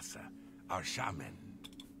Rebasa, our shaman.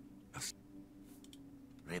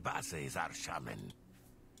 Rebasa is our shaman.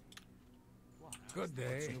 Good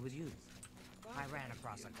day. With you. I ran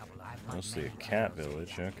across a couple of Mostly a cat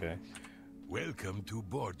village, okay. Welcome to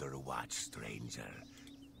Border Watch, stranger.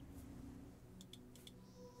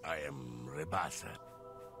 I am Rebasa.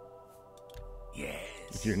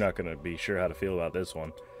 Yes. You're not gonna be sure how to feel about this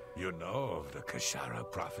one. You know of the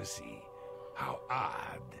Kashara prophecy. How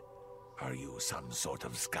odd. Are you some sort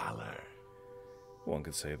of scholar? One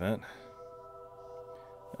could say that.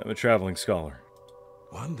 I'm a traveling scholar.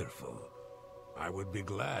 Wonderful. I would be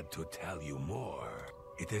glad to tell you more.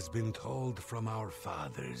 It has been told from our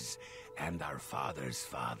fathers and our fathers'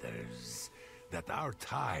 fathers that our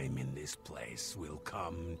time in this place will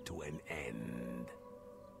come to an end.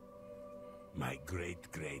 My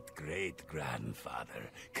great-great-great-grandfather,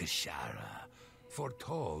 Kashara,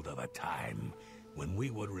 foretold of a time when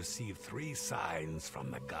we would receive 3 signs from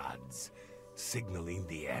the gods, signaling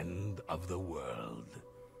the end of the world.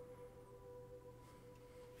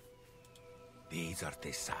 These are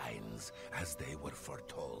the signs as they were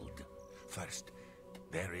foretold. First,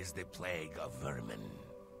 there is the plague of vermin.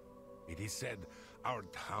 It is said our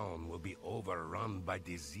town will be overrun by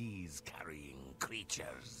disease-carrying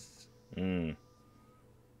creatures.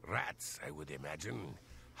 Rats, I would imagine.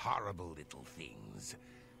 Horrible little things.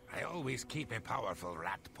 I always keep a powerful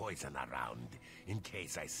rat poison around, in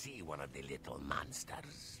case I see one of the little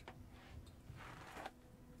monsters.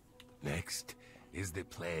 Next is the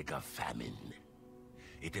plague of famine.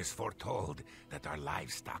 It is foretold that our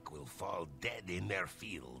livestock will fall dead in their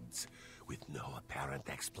fields, with no apparent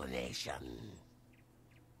explanation.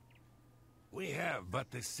 We have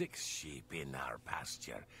but the 6 sheep in our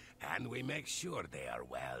pasture, and we make sure they are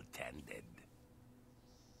well tended.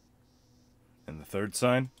 And the third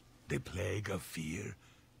sign? The plague of fear?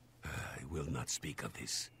 I will not speak of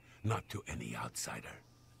this. Not to any outsider.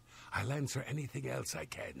 I'll answer anything else I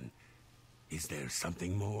can. Is there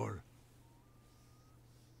something more?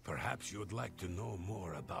 Perhaps you'd like to know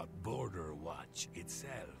more about Border Watch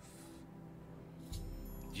itself.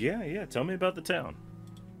 Yeah, tell me about the town.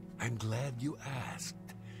 I'm glad you asked.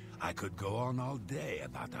 I could go on all day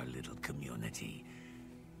about our little community.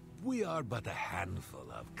 We are but a handful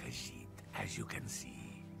of Khajiit, as you can see.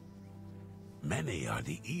 Many are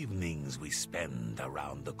the evenings we spend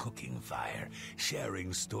around the cooking fire,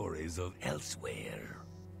 sharing stories of elsewhere.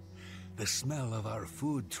 The smell of our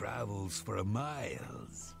food travels for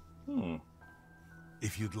miles.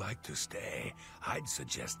 If you'd like to stay, I'd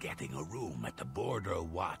suggest getting a room at the Border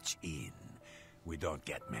Watch Inn. We don't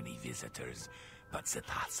get many visitors, but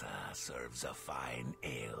Setasa serves a fine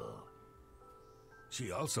ale.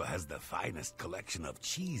 She also has the finest collection of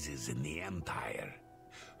cheeses in the Empire.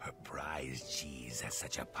 Her prized cheese has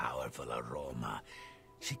such a powerful aroma.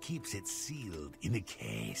 She keeps it sealed in a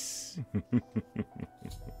case. You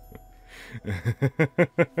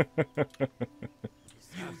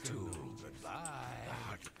too.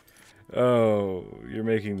 Goodbye. Oh, you're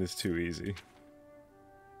making this too easy.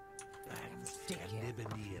 And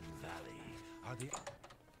Libanian Valley are the...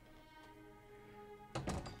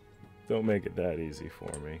 Don't make it that easy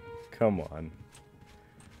for me. Come on.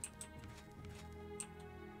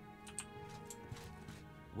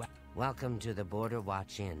 Welcome to the Border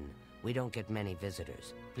Watch Inn. We don't get many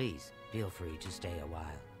visitors. Please, feel free to stay a while.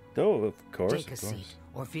 Oh, of course, Take a seat,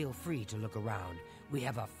 or feel free to look around. We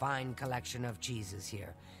have a fine collection of cheeses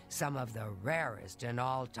here. Some of the rarest in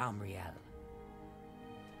all Tamriel.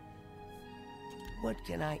 What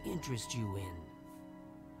can I interest you in?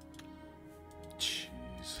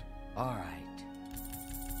 Jeez. All right.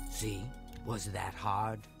 See? Was that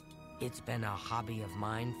hard? It's been a hobby of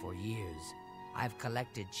mine for years. I've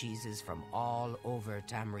collected cheeses from all over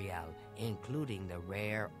Tamriel, including the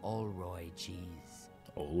rare Olroy cheese.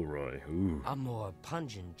 Olroy, ooh. A more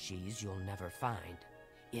pungent cheese you'll never find.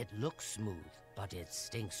 It looks smooth, but it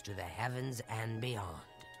stinks to the heavens and beyond.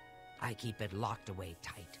 I keep it locked away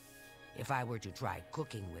tight. If I were to try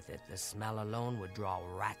cooking with it, the smell alone would draw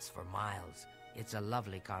rats for miles. It's a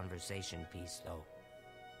lovely conversation piece, though.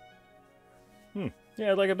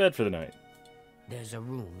 Yeah, I'd like a bed for the night. There's a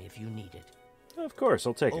room if you need it. Of course,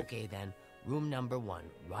 I'll take it. Okay, then. Room number 1,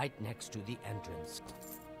 right next to the entrance.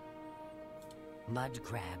 Mud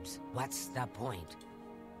crabs. What's the point?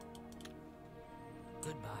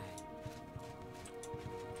 Goodbye.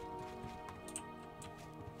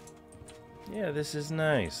 Yeah, this is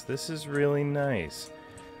nice. This is really nice.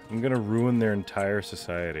 I'm gonna ruin their entire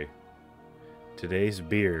society. Today's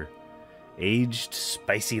beer, aged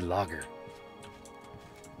spicy lager.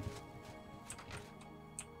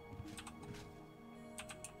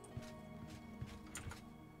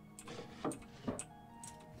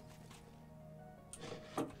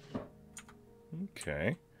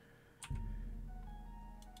 Okay.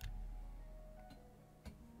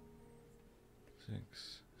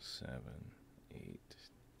 Six, 7, 8,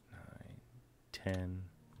 9, 10.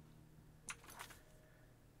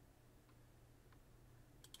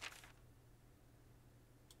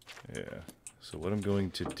 Yeah. So what I'm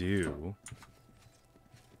going to do...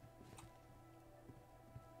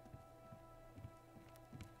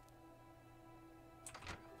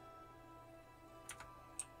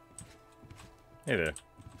 Hey there.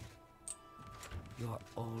 You're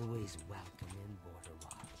always welcome in Border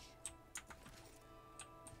Watch.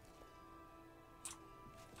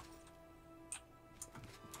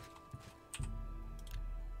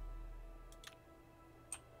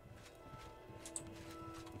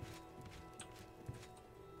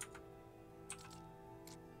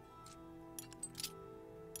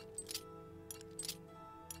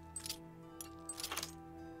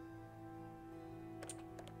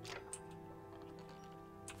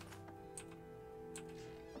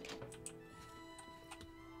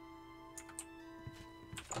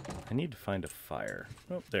 I need to find a fire.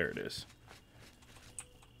 Oh, there it is.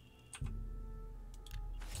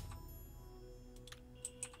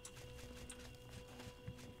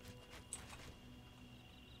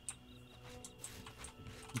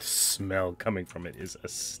 The smell coming from it is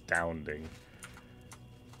astounding.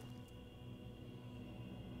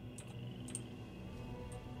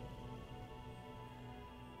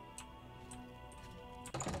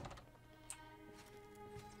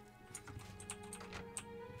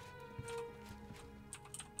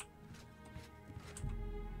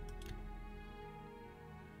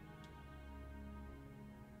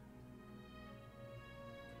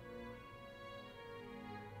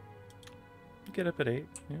 Get up at 8.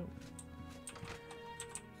 Yep.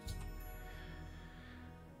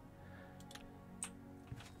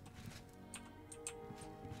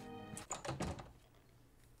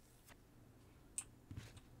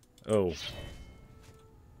 Oh.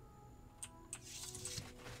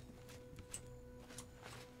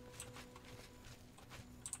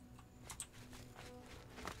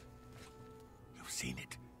 You've seen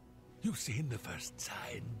it. You've seen the first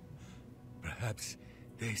sign. Perhaps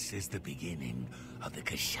this is the beginning of the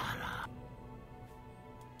Kashara.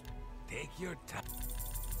 Take your time.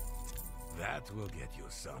 That will get you,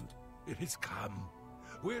 son. It has come.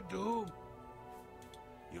 We're doomed.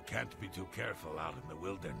 You can't be too careful out in the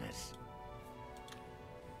wilderness.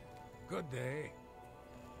 Good day.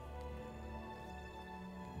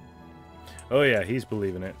 Oh yeah, he's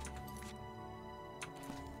believing it.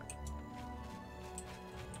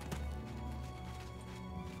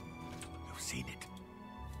 You've seen it.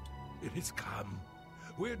 It has come.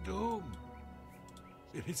 We're doomed.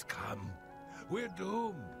 It has come. We're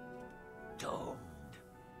doomed. Doomed.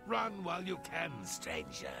 Run while you can,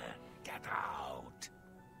 stranger. Get out.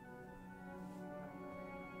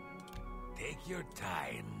 Take your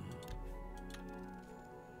time.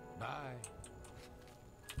 Bye.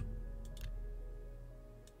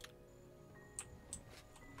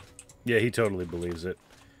 Yeah, he totally believes it.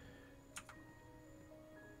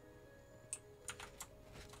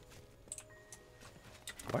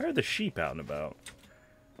 Why are the sheep out and about?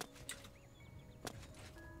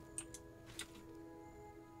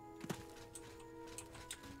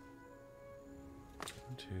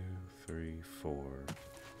 1, 2, 3, 4.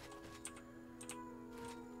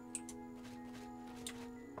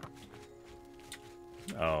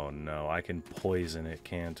 Oh no, I can poison it,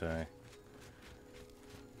 can't I?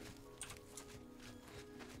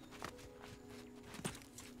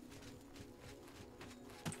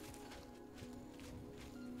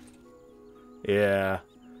 Yeah,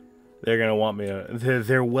 they're gonna want me to...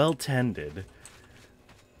 They're well tended.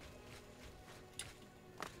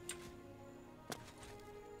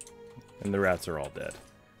 And the rats are all dead.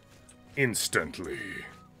 Instantly.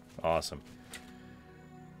 Awesome.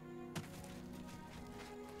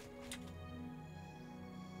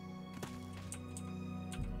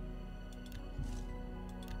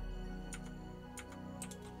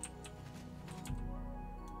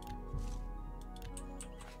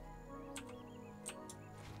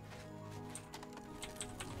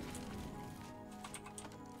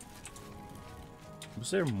 Was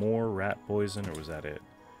there more rat poison, or was that it?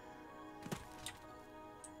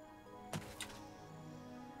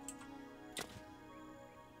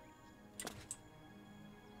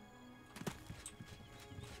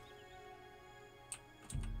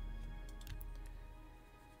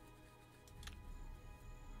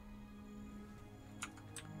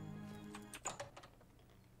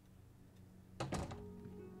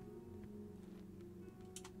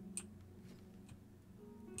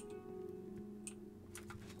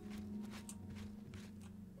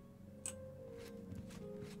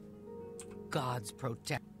 Gods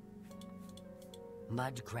protect.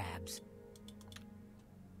 Mud crabs.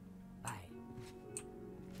 Bye.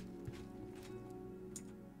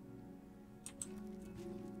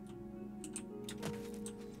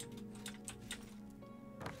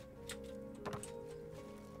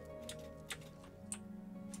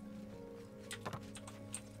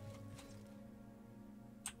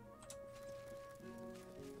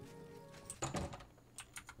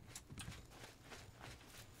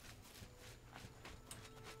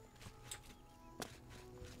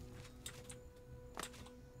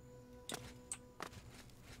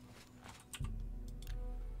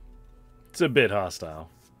 It's a bit hostile.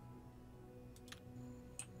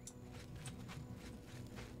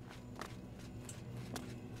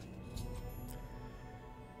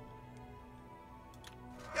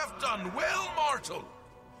 You've done well, mortal.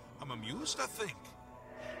 I'm amused to think.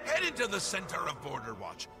 Head into the center of Border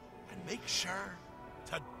Watch and make sure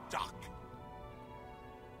to duck.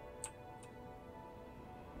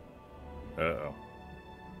 Uh-oh.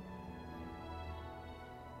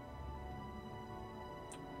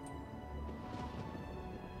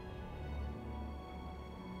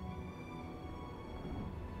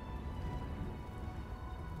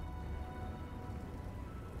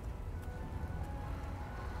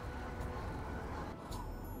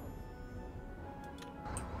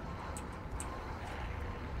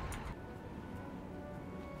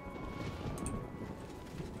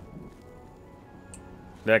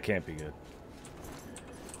 That can't be good.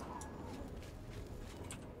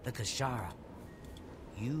 The Kashara.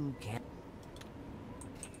 You can't.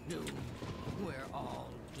 Doomed. We're all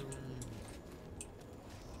doomed.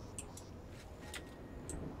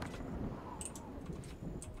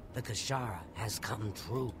 The Kashara has come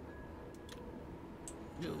true.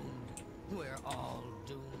 Doomed. We're all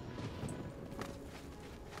doomed.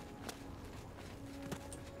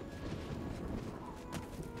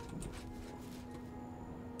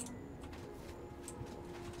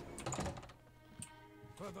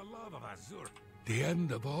 For the love of Azur. The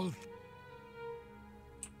end of all...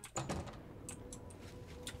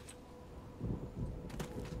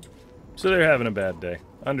 So they're having a bad day,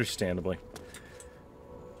 understandably.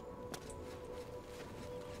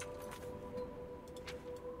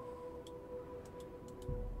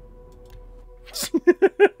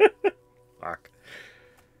 Fuck.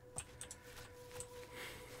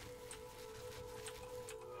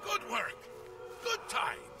 Good work. Good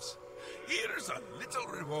times. Here's a little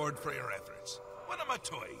reward for your efforts. One of my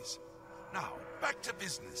toys. Now, back to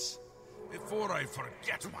business. Before I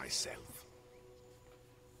forget myself.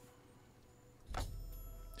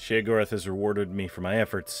 Sheogorath has rewarded me for my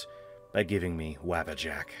efforts by giving me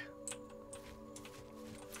Wabbajack.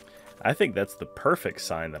 I think that's the perfect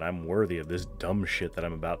sign that I'm worthy of this dumb shit that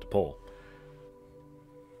I'm about to pull.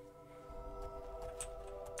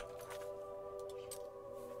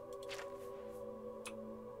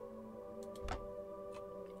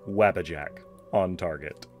 Wabbajack on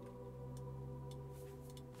target.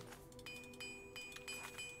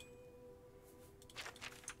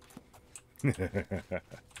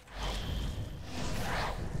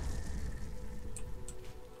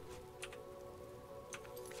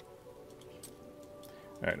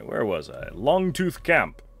 Alright, where was I? Longtooth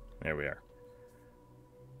Camp. There we are.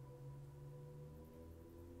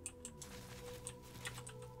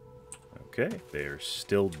 Okay, they're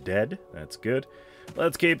still dead. That's good.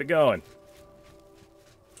 Let's keep it going.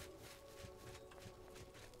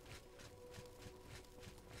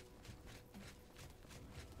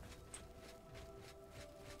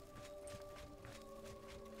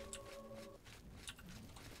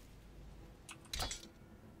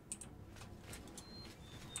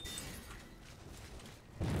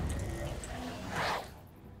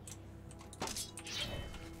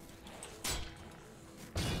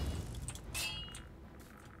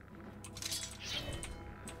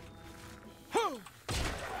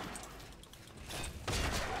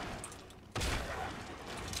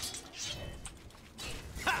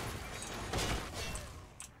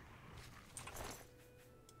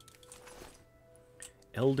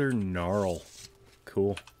 Elder Gnarl.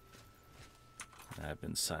 Cool. I've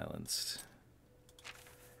been silenced.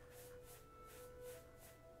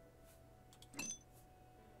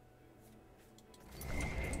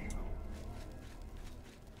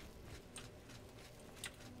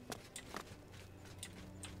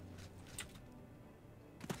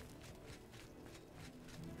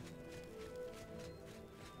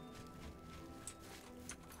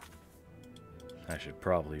 I should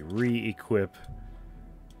probably re-equip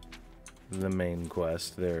the main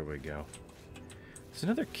quest. There we go. There's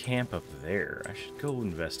another camp up there. I should go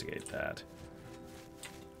investigate that.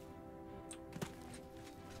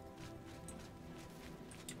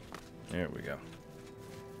 There we go.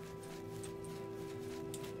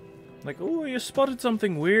 Like, oh, you spotted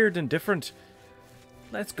something weird and different.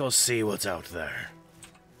 Let's go see what's out there.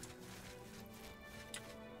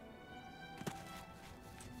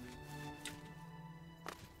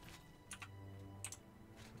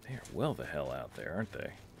 They're well the hell out there, aren't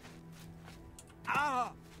they?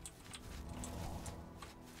 Ah!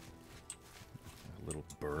 A little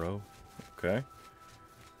burrow. Okay.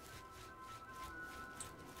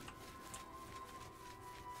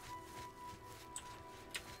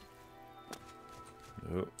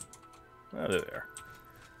 Oh, out of there.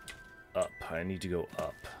 Up. I need to go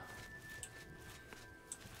up.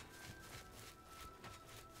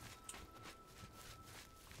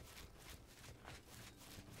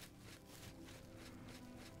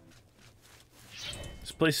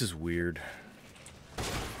 This place is weird.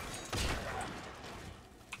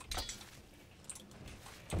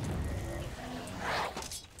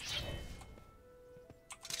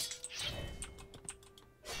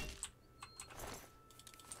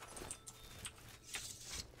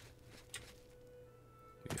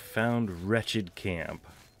 We found Wretched Camp.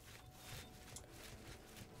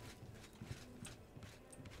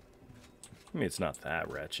 I mean, it's not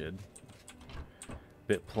that wretched.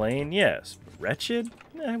 Bit plain, yes. But wretched?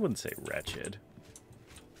 I wouldn't say wretched.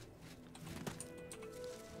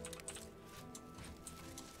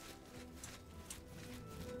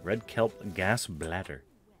 Red kelp gas bladder.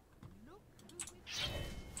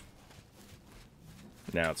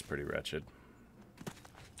 Now it's pretty wretched.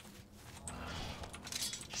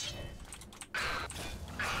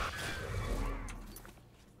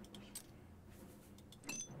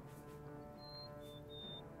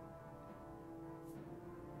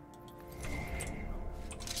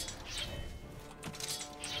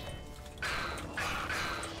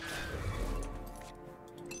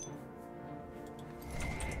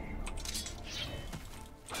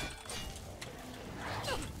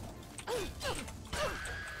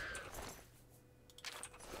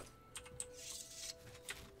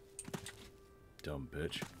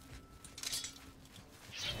 bitch.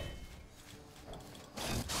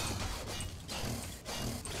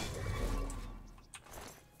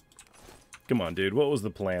 Come on, dude. What was the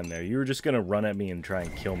plan there? You were just gonna run at me and try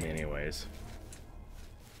and kill me anyways.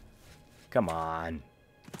 Come on.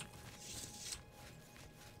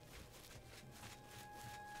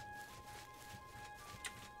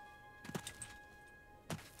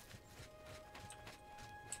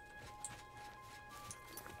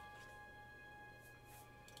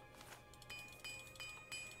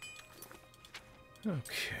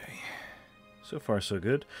 Okay. So far, so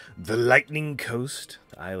good. The Lightning Coast,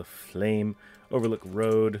 the Isle of Flame, Overlook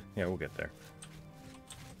Road. Yeah, we'll get there.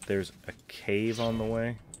 There's a cave on the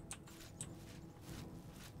way.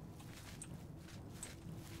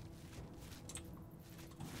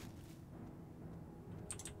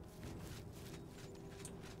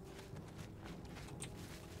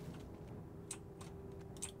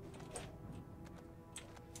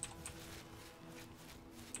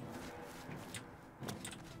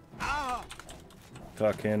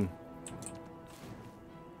 Fucking.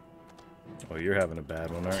 Oh, you're having a bad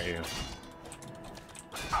one, aren't you?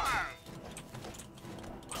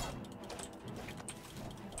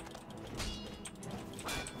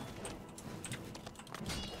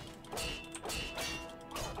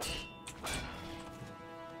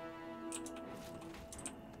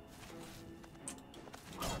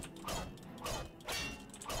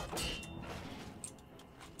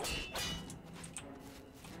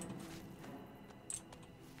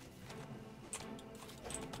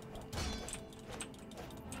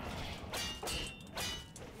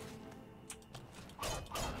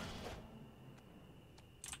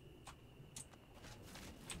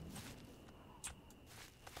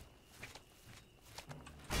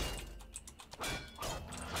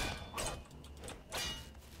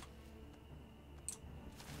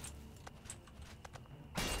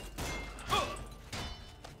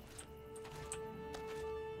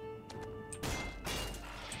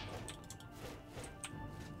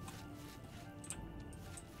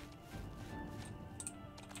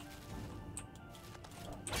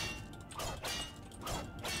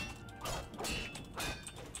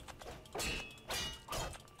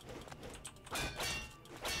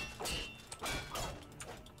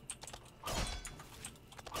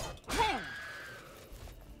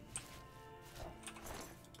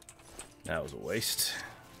 That was a waste.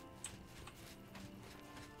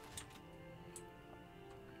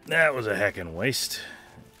 That was a heckin' waste.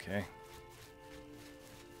 Okay.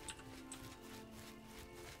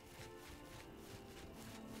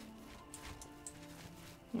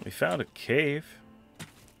 We found a cave.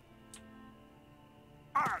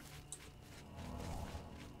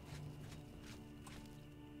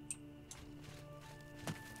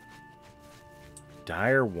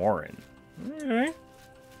 Dire Warren. Alright.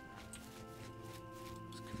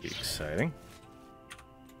 This could be exciting.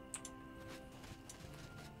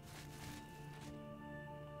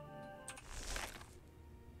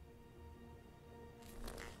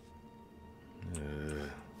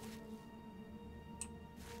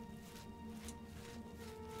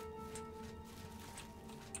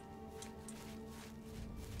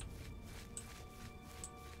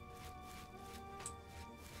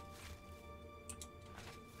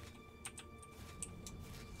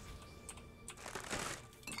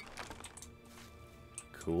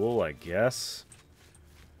 Cool, I guess.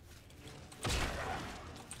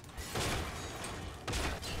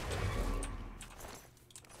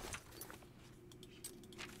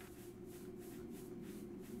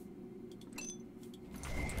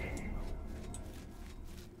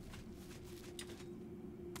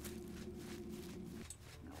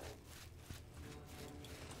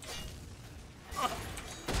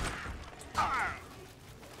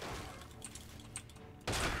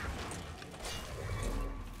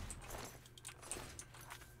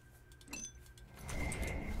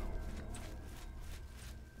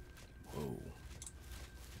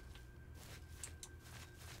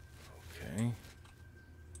 Okay.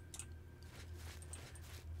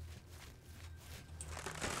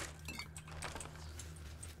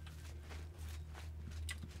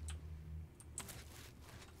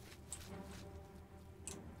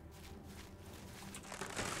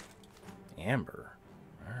 Amber.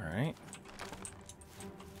 All right.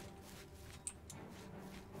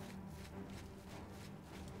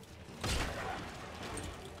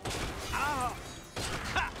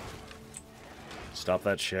 Stop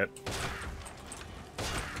that shit.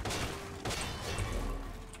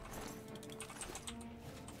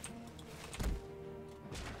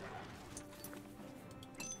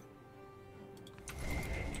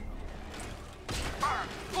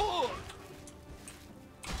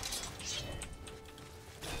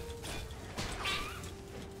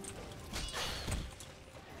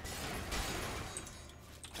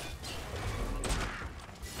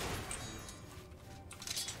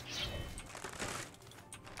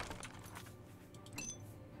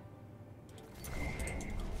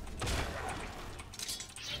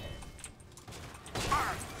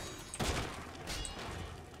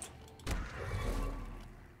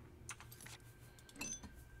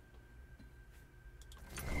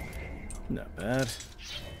 Not bad.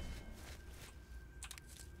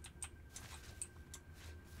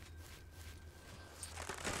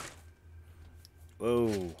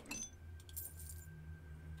 Whoa.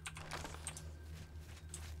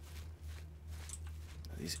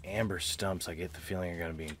 These amber stumps, I get the feeling, are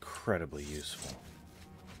going to be incredibly useful.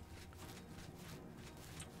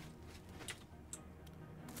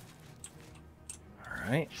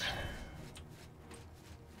 Alright.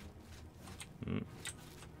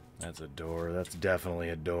 That's a door. That's definitely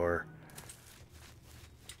a door.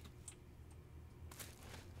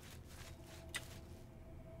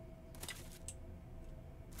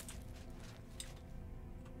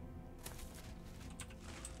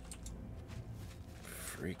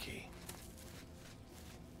 Freaky.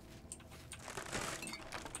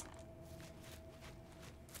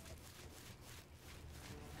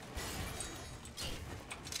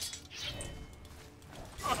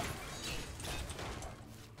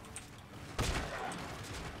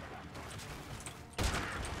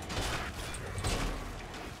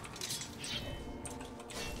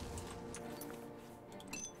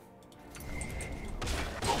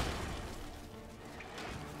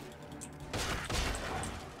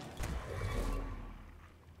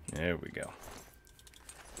 There we go.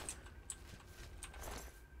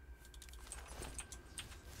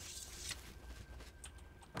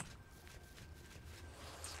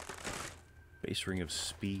 Base ring of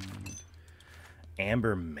speed.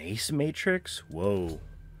 Amber mace matrix? Whoa.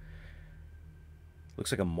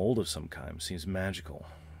 Looks like a mold of some kind. Seems magical.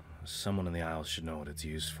 Someone in the Isles should know what it's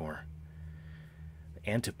used for.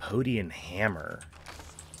 Antipodian hammer.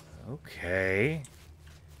 Okay.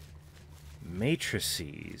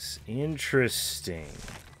 Matrices. Interesting.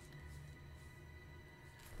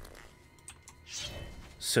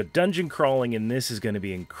 So dungeon crawling in this is going to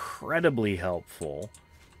be incredibly helpful.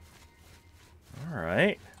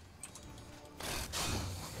 Alright.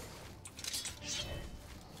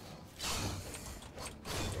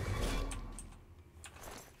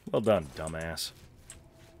 Well done, dumbass.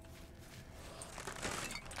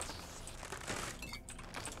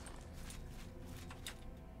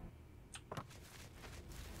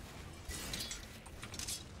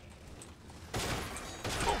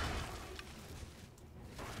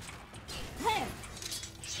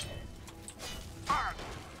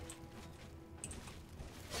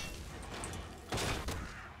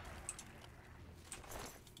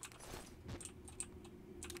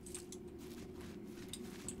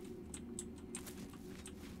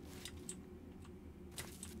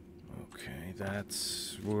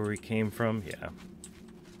 That's where we came from? Yeah.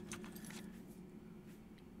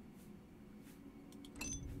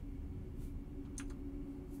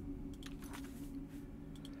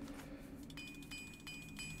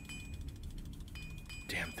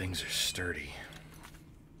 Damn, things are sturdy.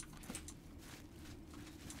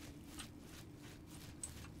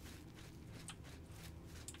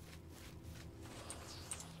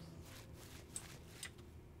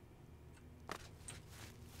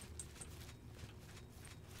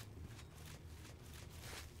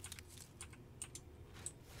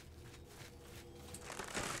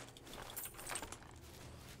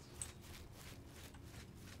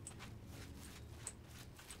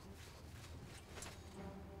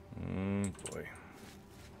 Boy.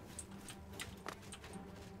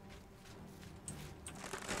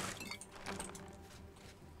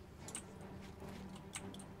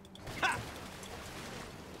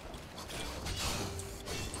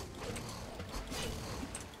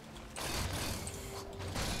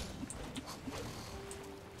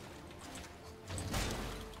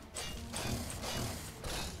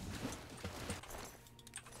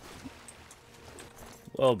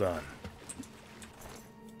 Well done.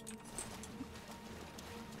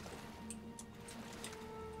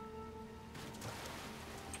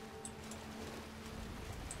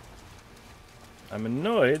 I'm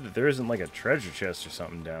annoyed that there isn't like a treasure chest or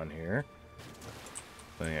something down here.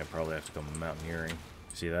 I think I probably have to go mountaineering.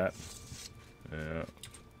 See that? Yeah.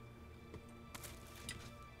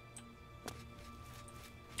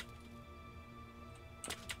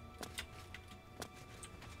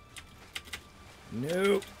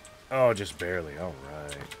 Nope. Oh, just barely. All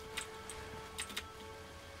right.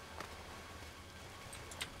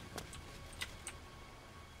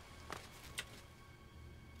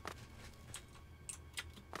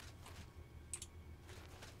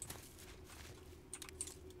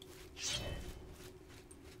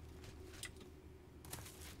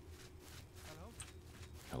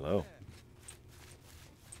 Hello.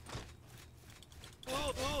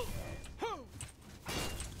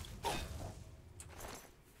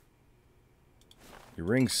 Your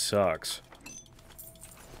ring sucks.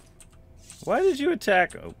 Why did you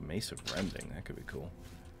attack? Oh, Mace of Rending. That could be cool.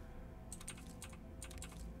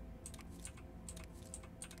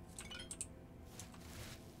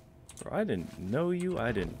 Bro, I didn't know you.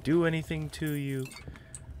 I didn't do anything to you.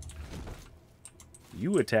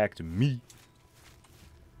 You attacked me.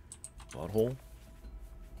 Butthole.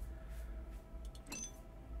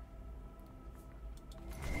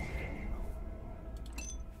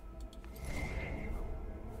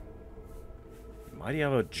 Why do you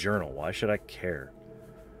have a journal? Why should I care?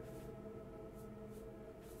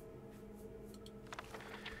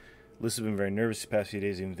 Liz has been very nervous these past few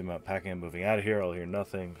days, even thinking about packing and moving out of here. I'll hear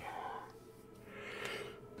nothing.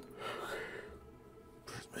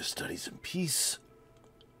 My studies in peace.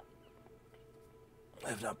 I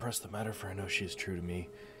have not pressed the matter, for I know she is true to me.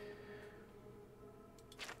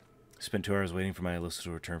 I spent 2 hours waiting for my Alyssa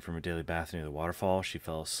to return from her daily bath near the waterfall. She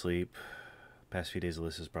fell asleep. The past few days,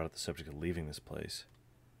 Alyssa has brought up the subject of leaving this place.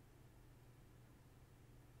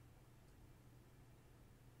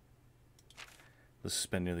 Alyssa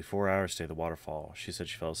spent nearly 4 hours staying at the waterfall. She said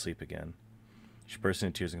she fell asleep again. She burst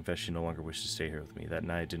into tears and confessed she no longer wished to stay here with me. That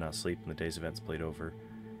night I did not sleep, and the day's events played over.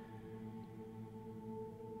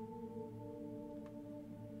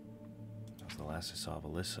 That was the last I saw of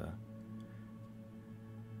Alyssa.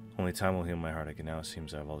 Only time will heal my heart. Now it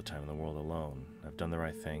seems I have all the time in the world alone. I've done the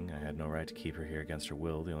right thing. I had no right to keep her here against her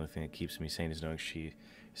will. The only thing that keeps me sane is knowing she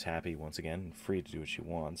is happy once again and free to do what she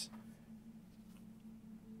wants.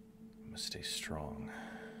 I must stay strong.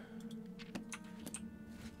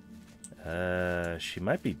 She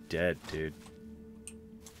might be dead, dude.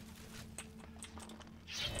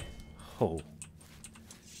 Oh.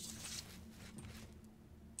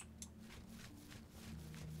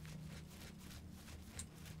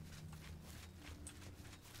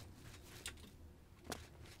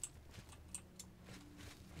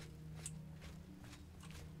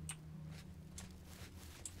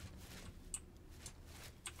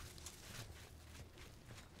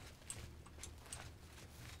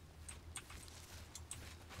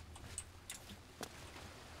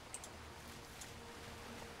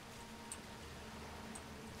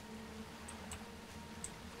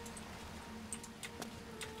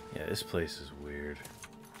 Yeah, this place is weird.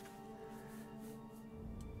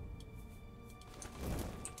 I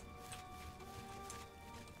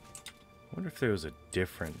wonder if there was a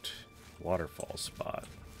different waterfall spot.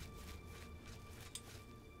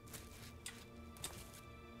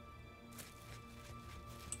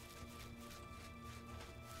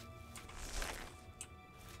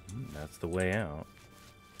 That's the way out.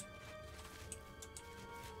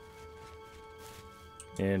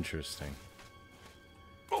 Interesting.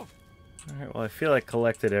 Alright, well I feel I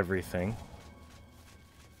collected everything.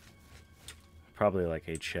 Probably like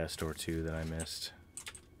a chest or two that I missed.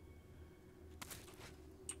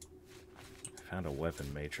 I found a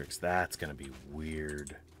weapon matrix. That's gonna be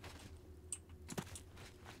weird.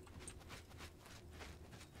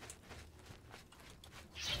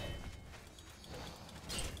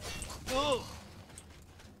 Oh.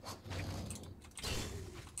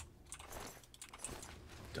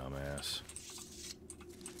 Dumbass.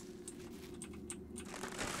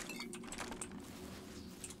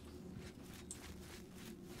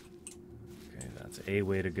 Okay, that's a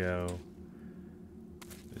way to go.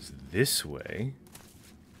 Is this way?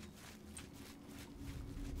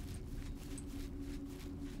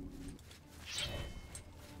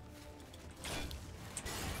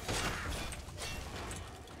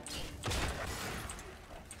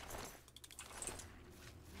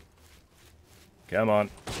 Come on.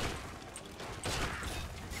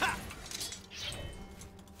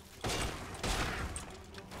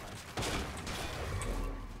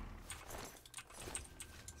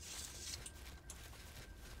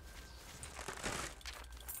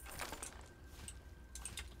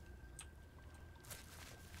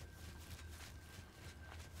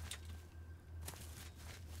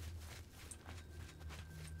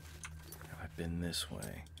 Have I been this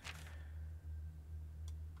way?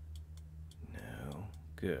 No.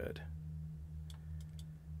 Good.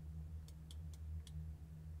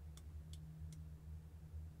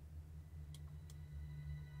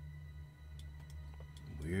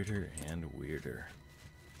 Weirder and weirder.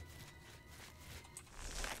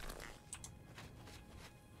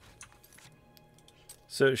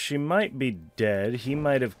 So she might be dead. He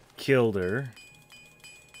might have killed her.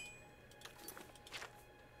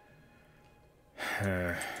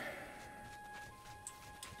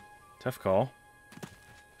 Tough call.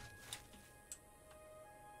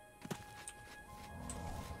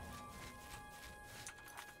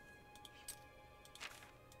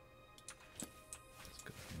 Let's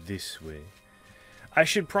go this way. I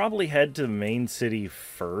should probably head to the main city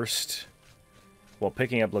first, while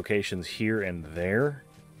picking up locations here and there.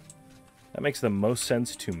 That makes the most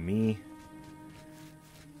sense to me.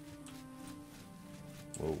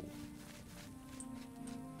 Whoa.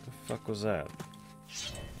 The fuck was that?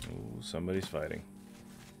 Ooh, somebody's fighting.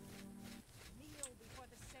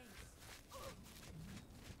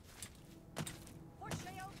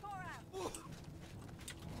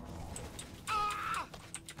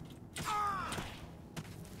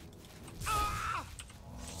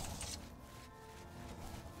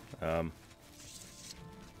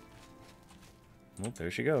 Well,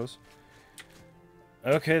 there she goes.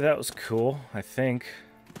 Okay, that was cool, I think.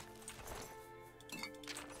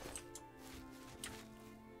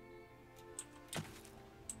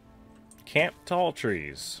 Camp tall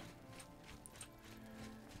trees.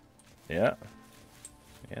 Yeah.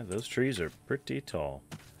 Yeah, those trees are pretty tall.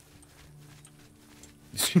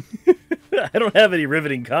 I don't have any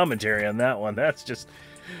riveting commentary on that one. That's just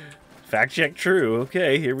fact check true.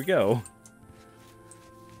 Okay, here we go.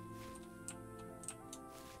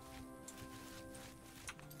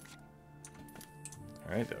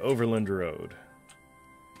 Alright, the Overland Road.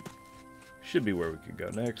 Should be where we could go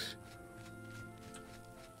next.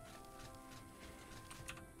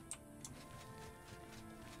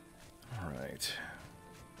 Alright.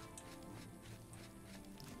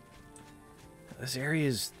 This area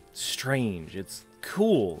is strange. It's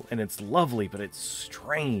cool and it's lovely, but it's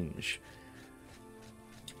strange.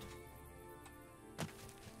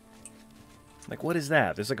 Like, what is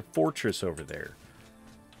that? There's like a fortress over there.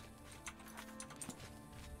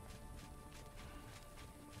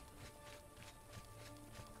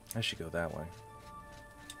 I should go that way.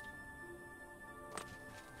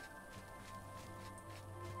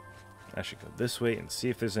 I should go this way and see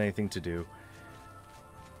if there's anything to do.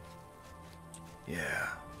 Yeah.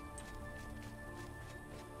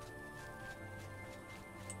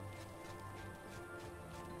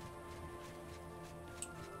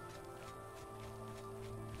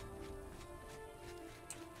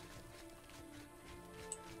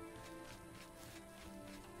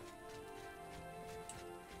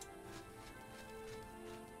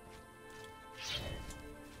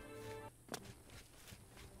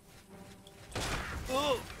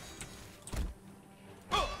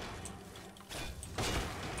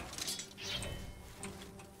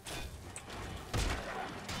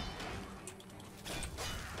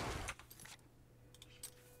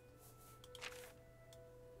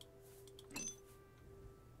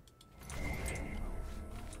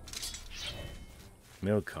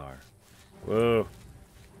 Milk car. Whoa.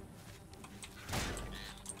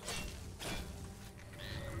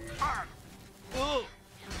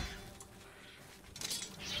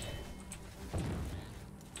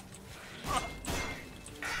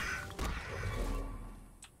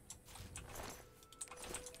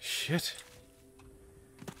 Shit.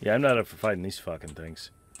 Yeah, I'm not up for fighting these fucking things.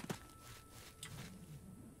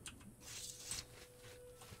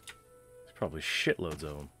 There's probably shitloads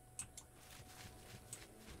of them.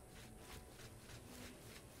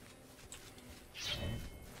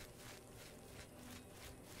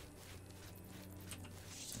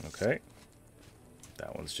 Okay.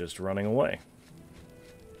 That one's just running away.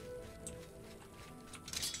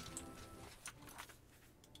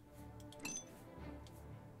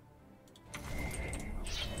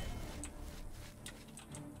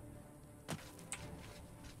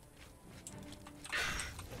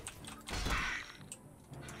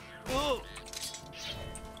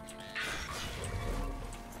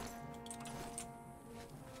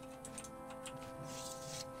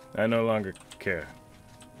 I no longer care.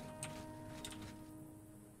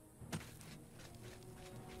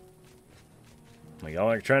 Like,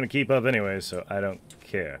 y'all are trying to keep up anyway, so I don't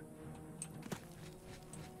care.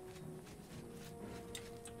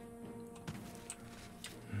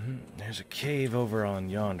 There's a cave over on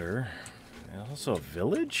yonder. And also a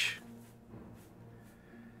village?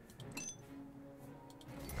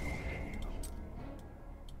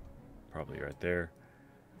 Probably right there.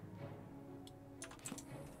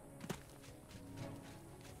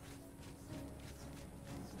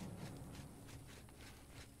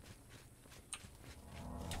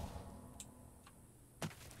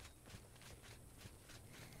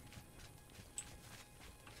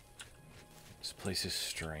 This place is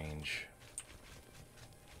strange.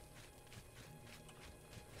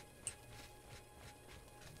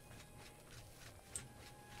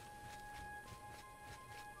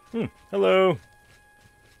 Hello.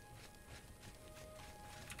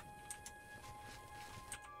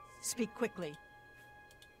 Speak quickly.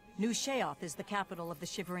 New Sheoth is the capital of the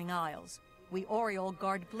Shivering Isles. We Oriole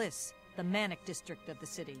guard Bliss. the manic district of the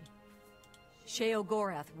city.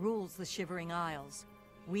 Sheogorath rules the Shivering Isles.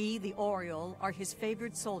 We, the Oriole, are his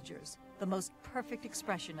favored soldiers, the most perfect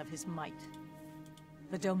expression of his might.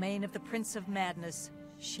 The domain of the Prince of Madness.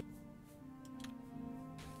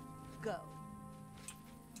 Go.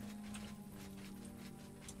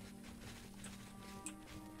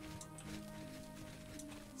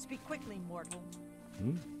 Speak quickly, mortal.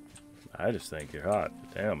 I just think you're hot.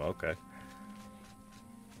 Damn, okay.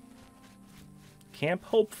 Camp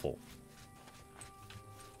Hopeful.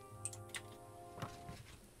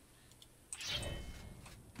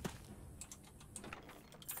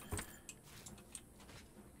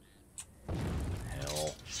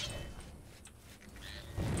 Hell.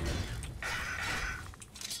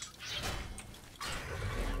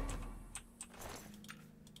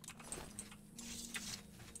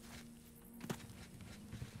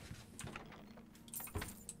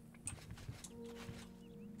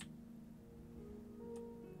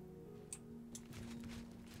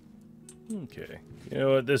 Okay, you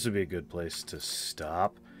know what, this would be a good place to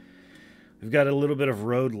stop. We've got a little bit of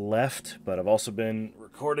road left, but I've also been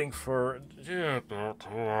recording for about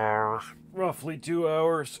 2 hours. Roughly 2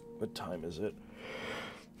 hours. What time is it?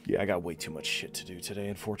 Yeah, I got way too much shit to do today,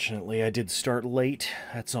 unfortunately. I did start late.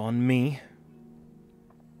 That's on me.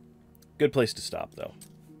 Good place to stop, though.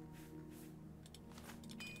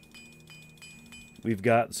 We've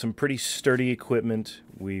got some pretty sturdy equipment.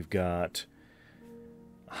 We've got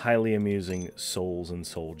highly amusing souls and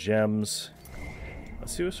soul gems.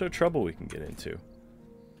 Let's see what sort of trouble we can get into.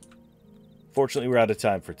 Fortunately, we're out of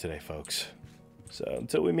time for today, folks. So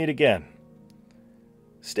until we meet again,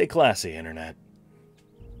 stay classy, Internet.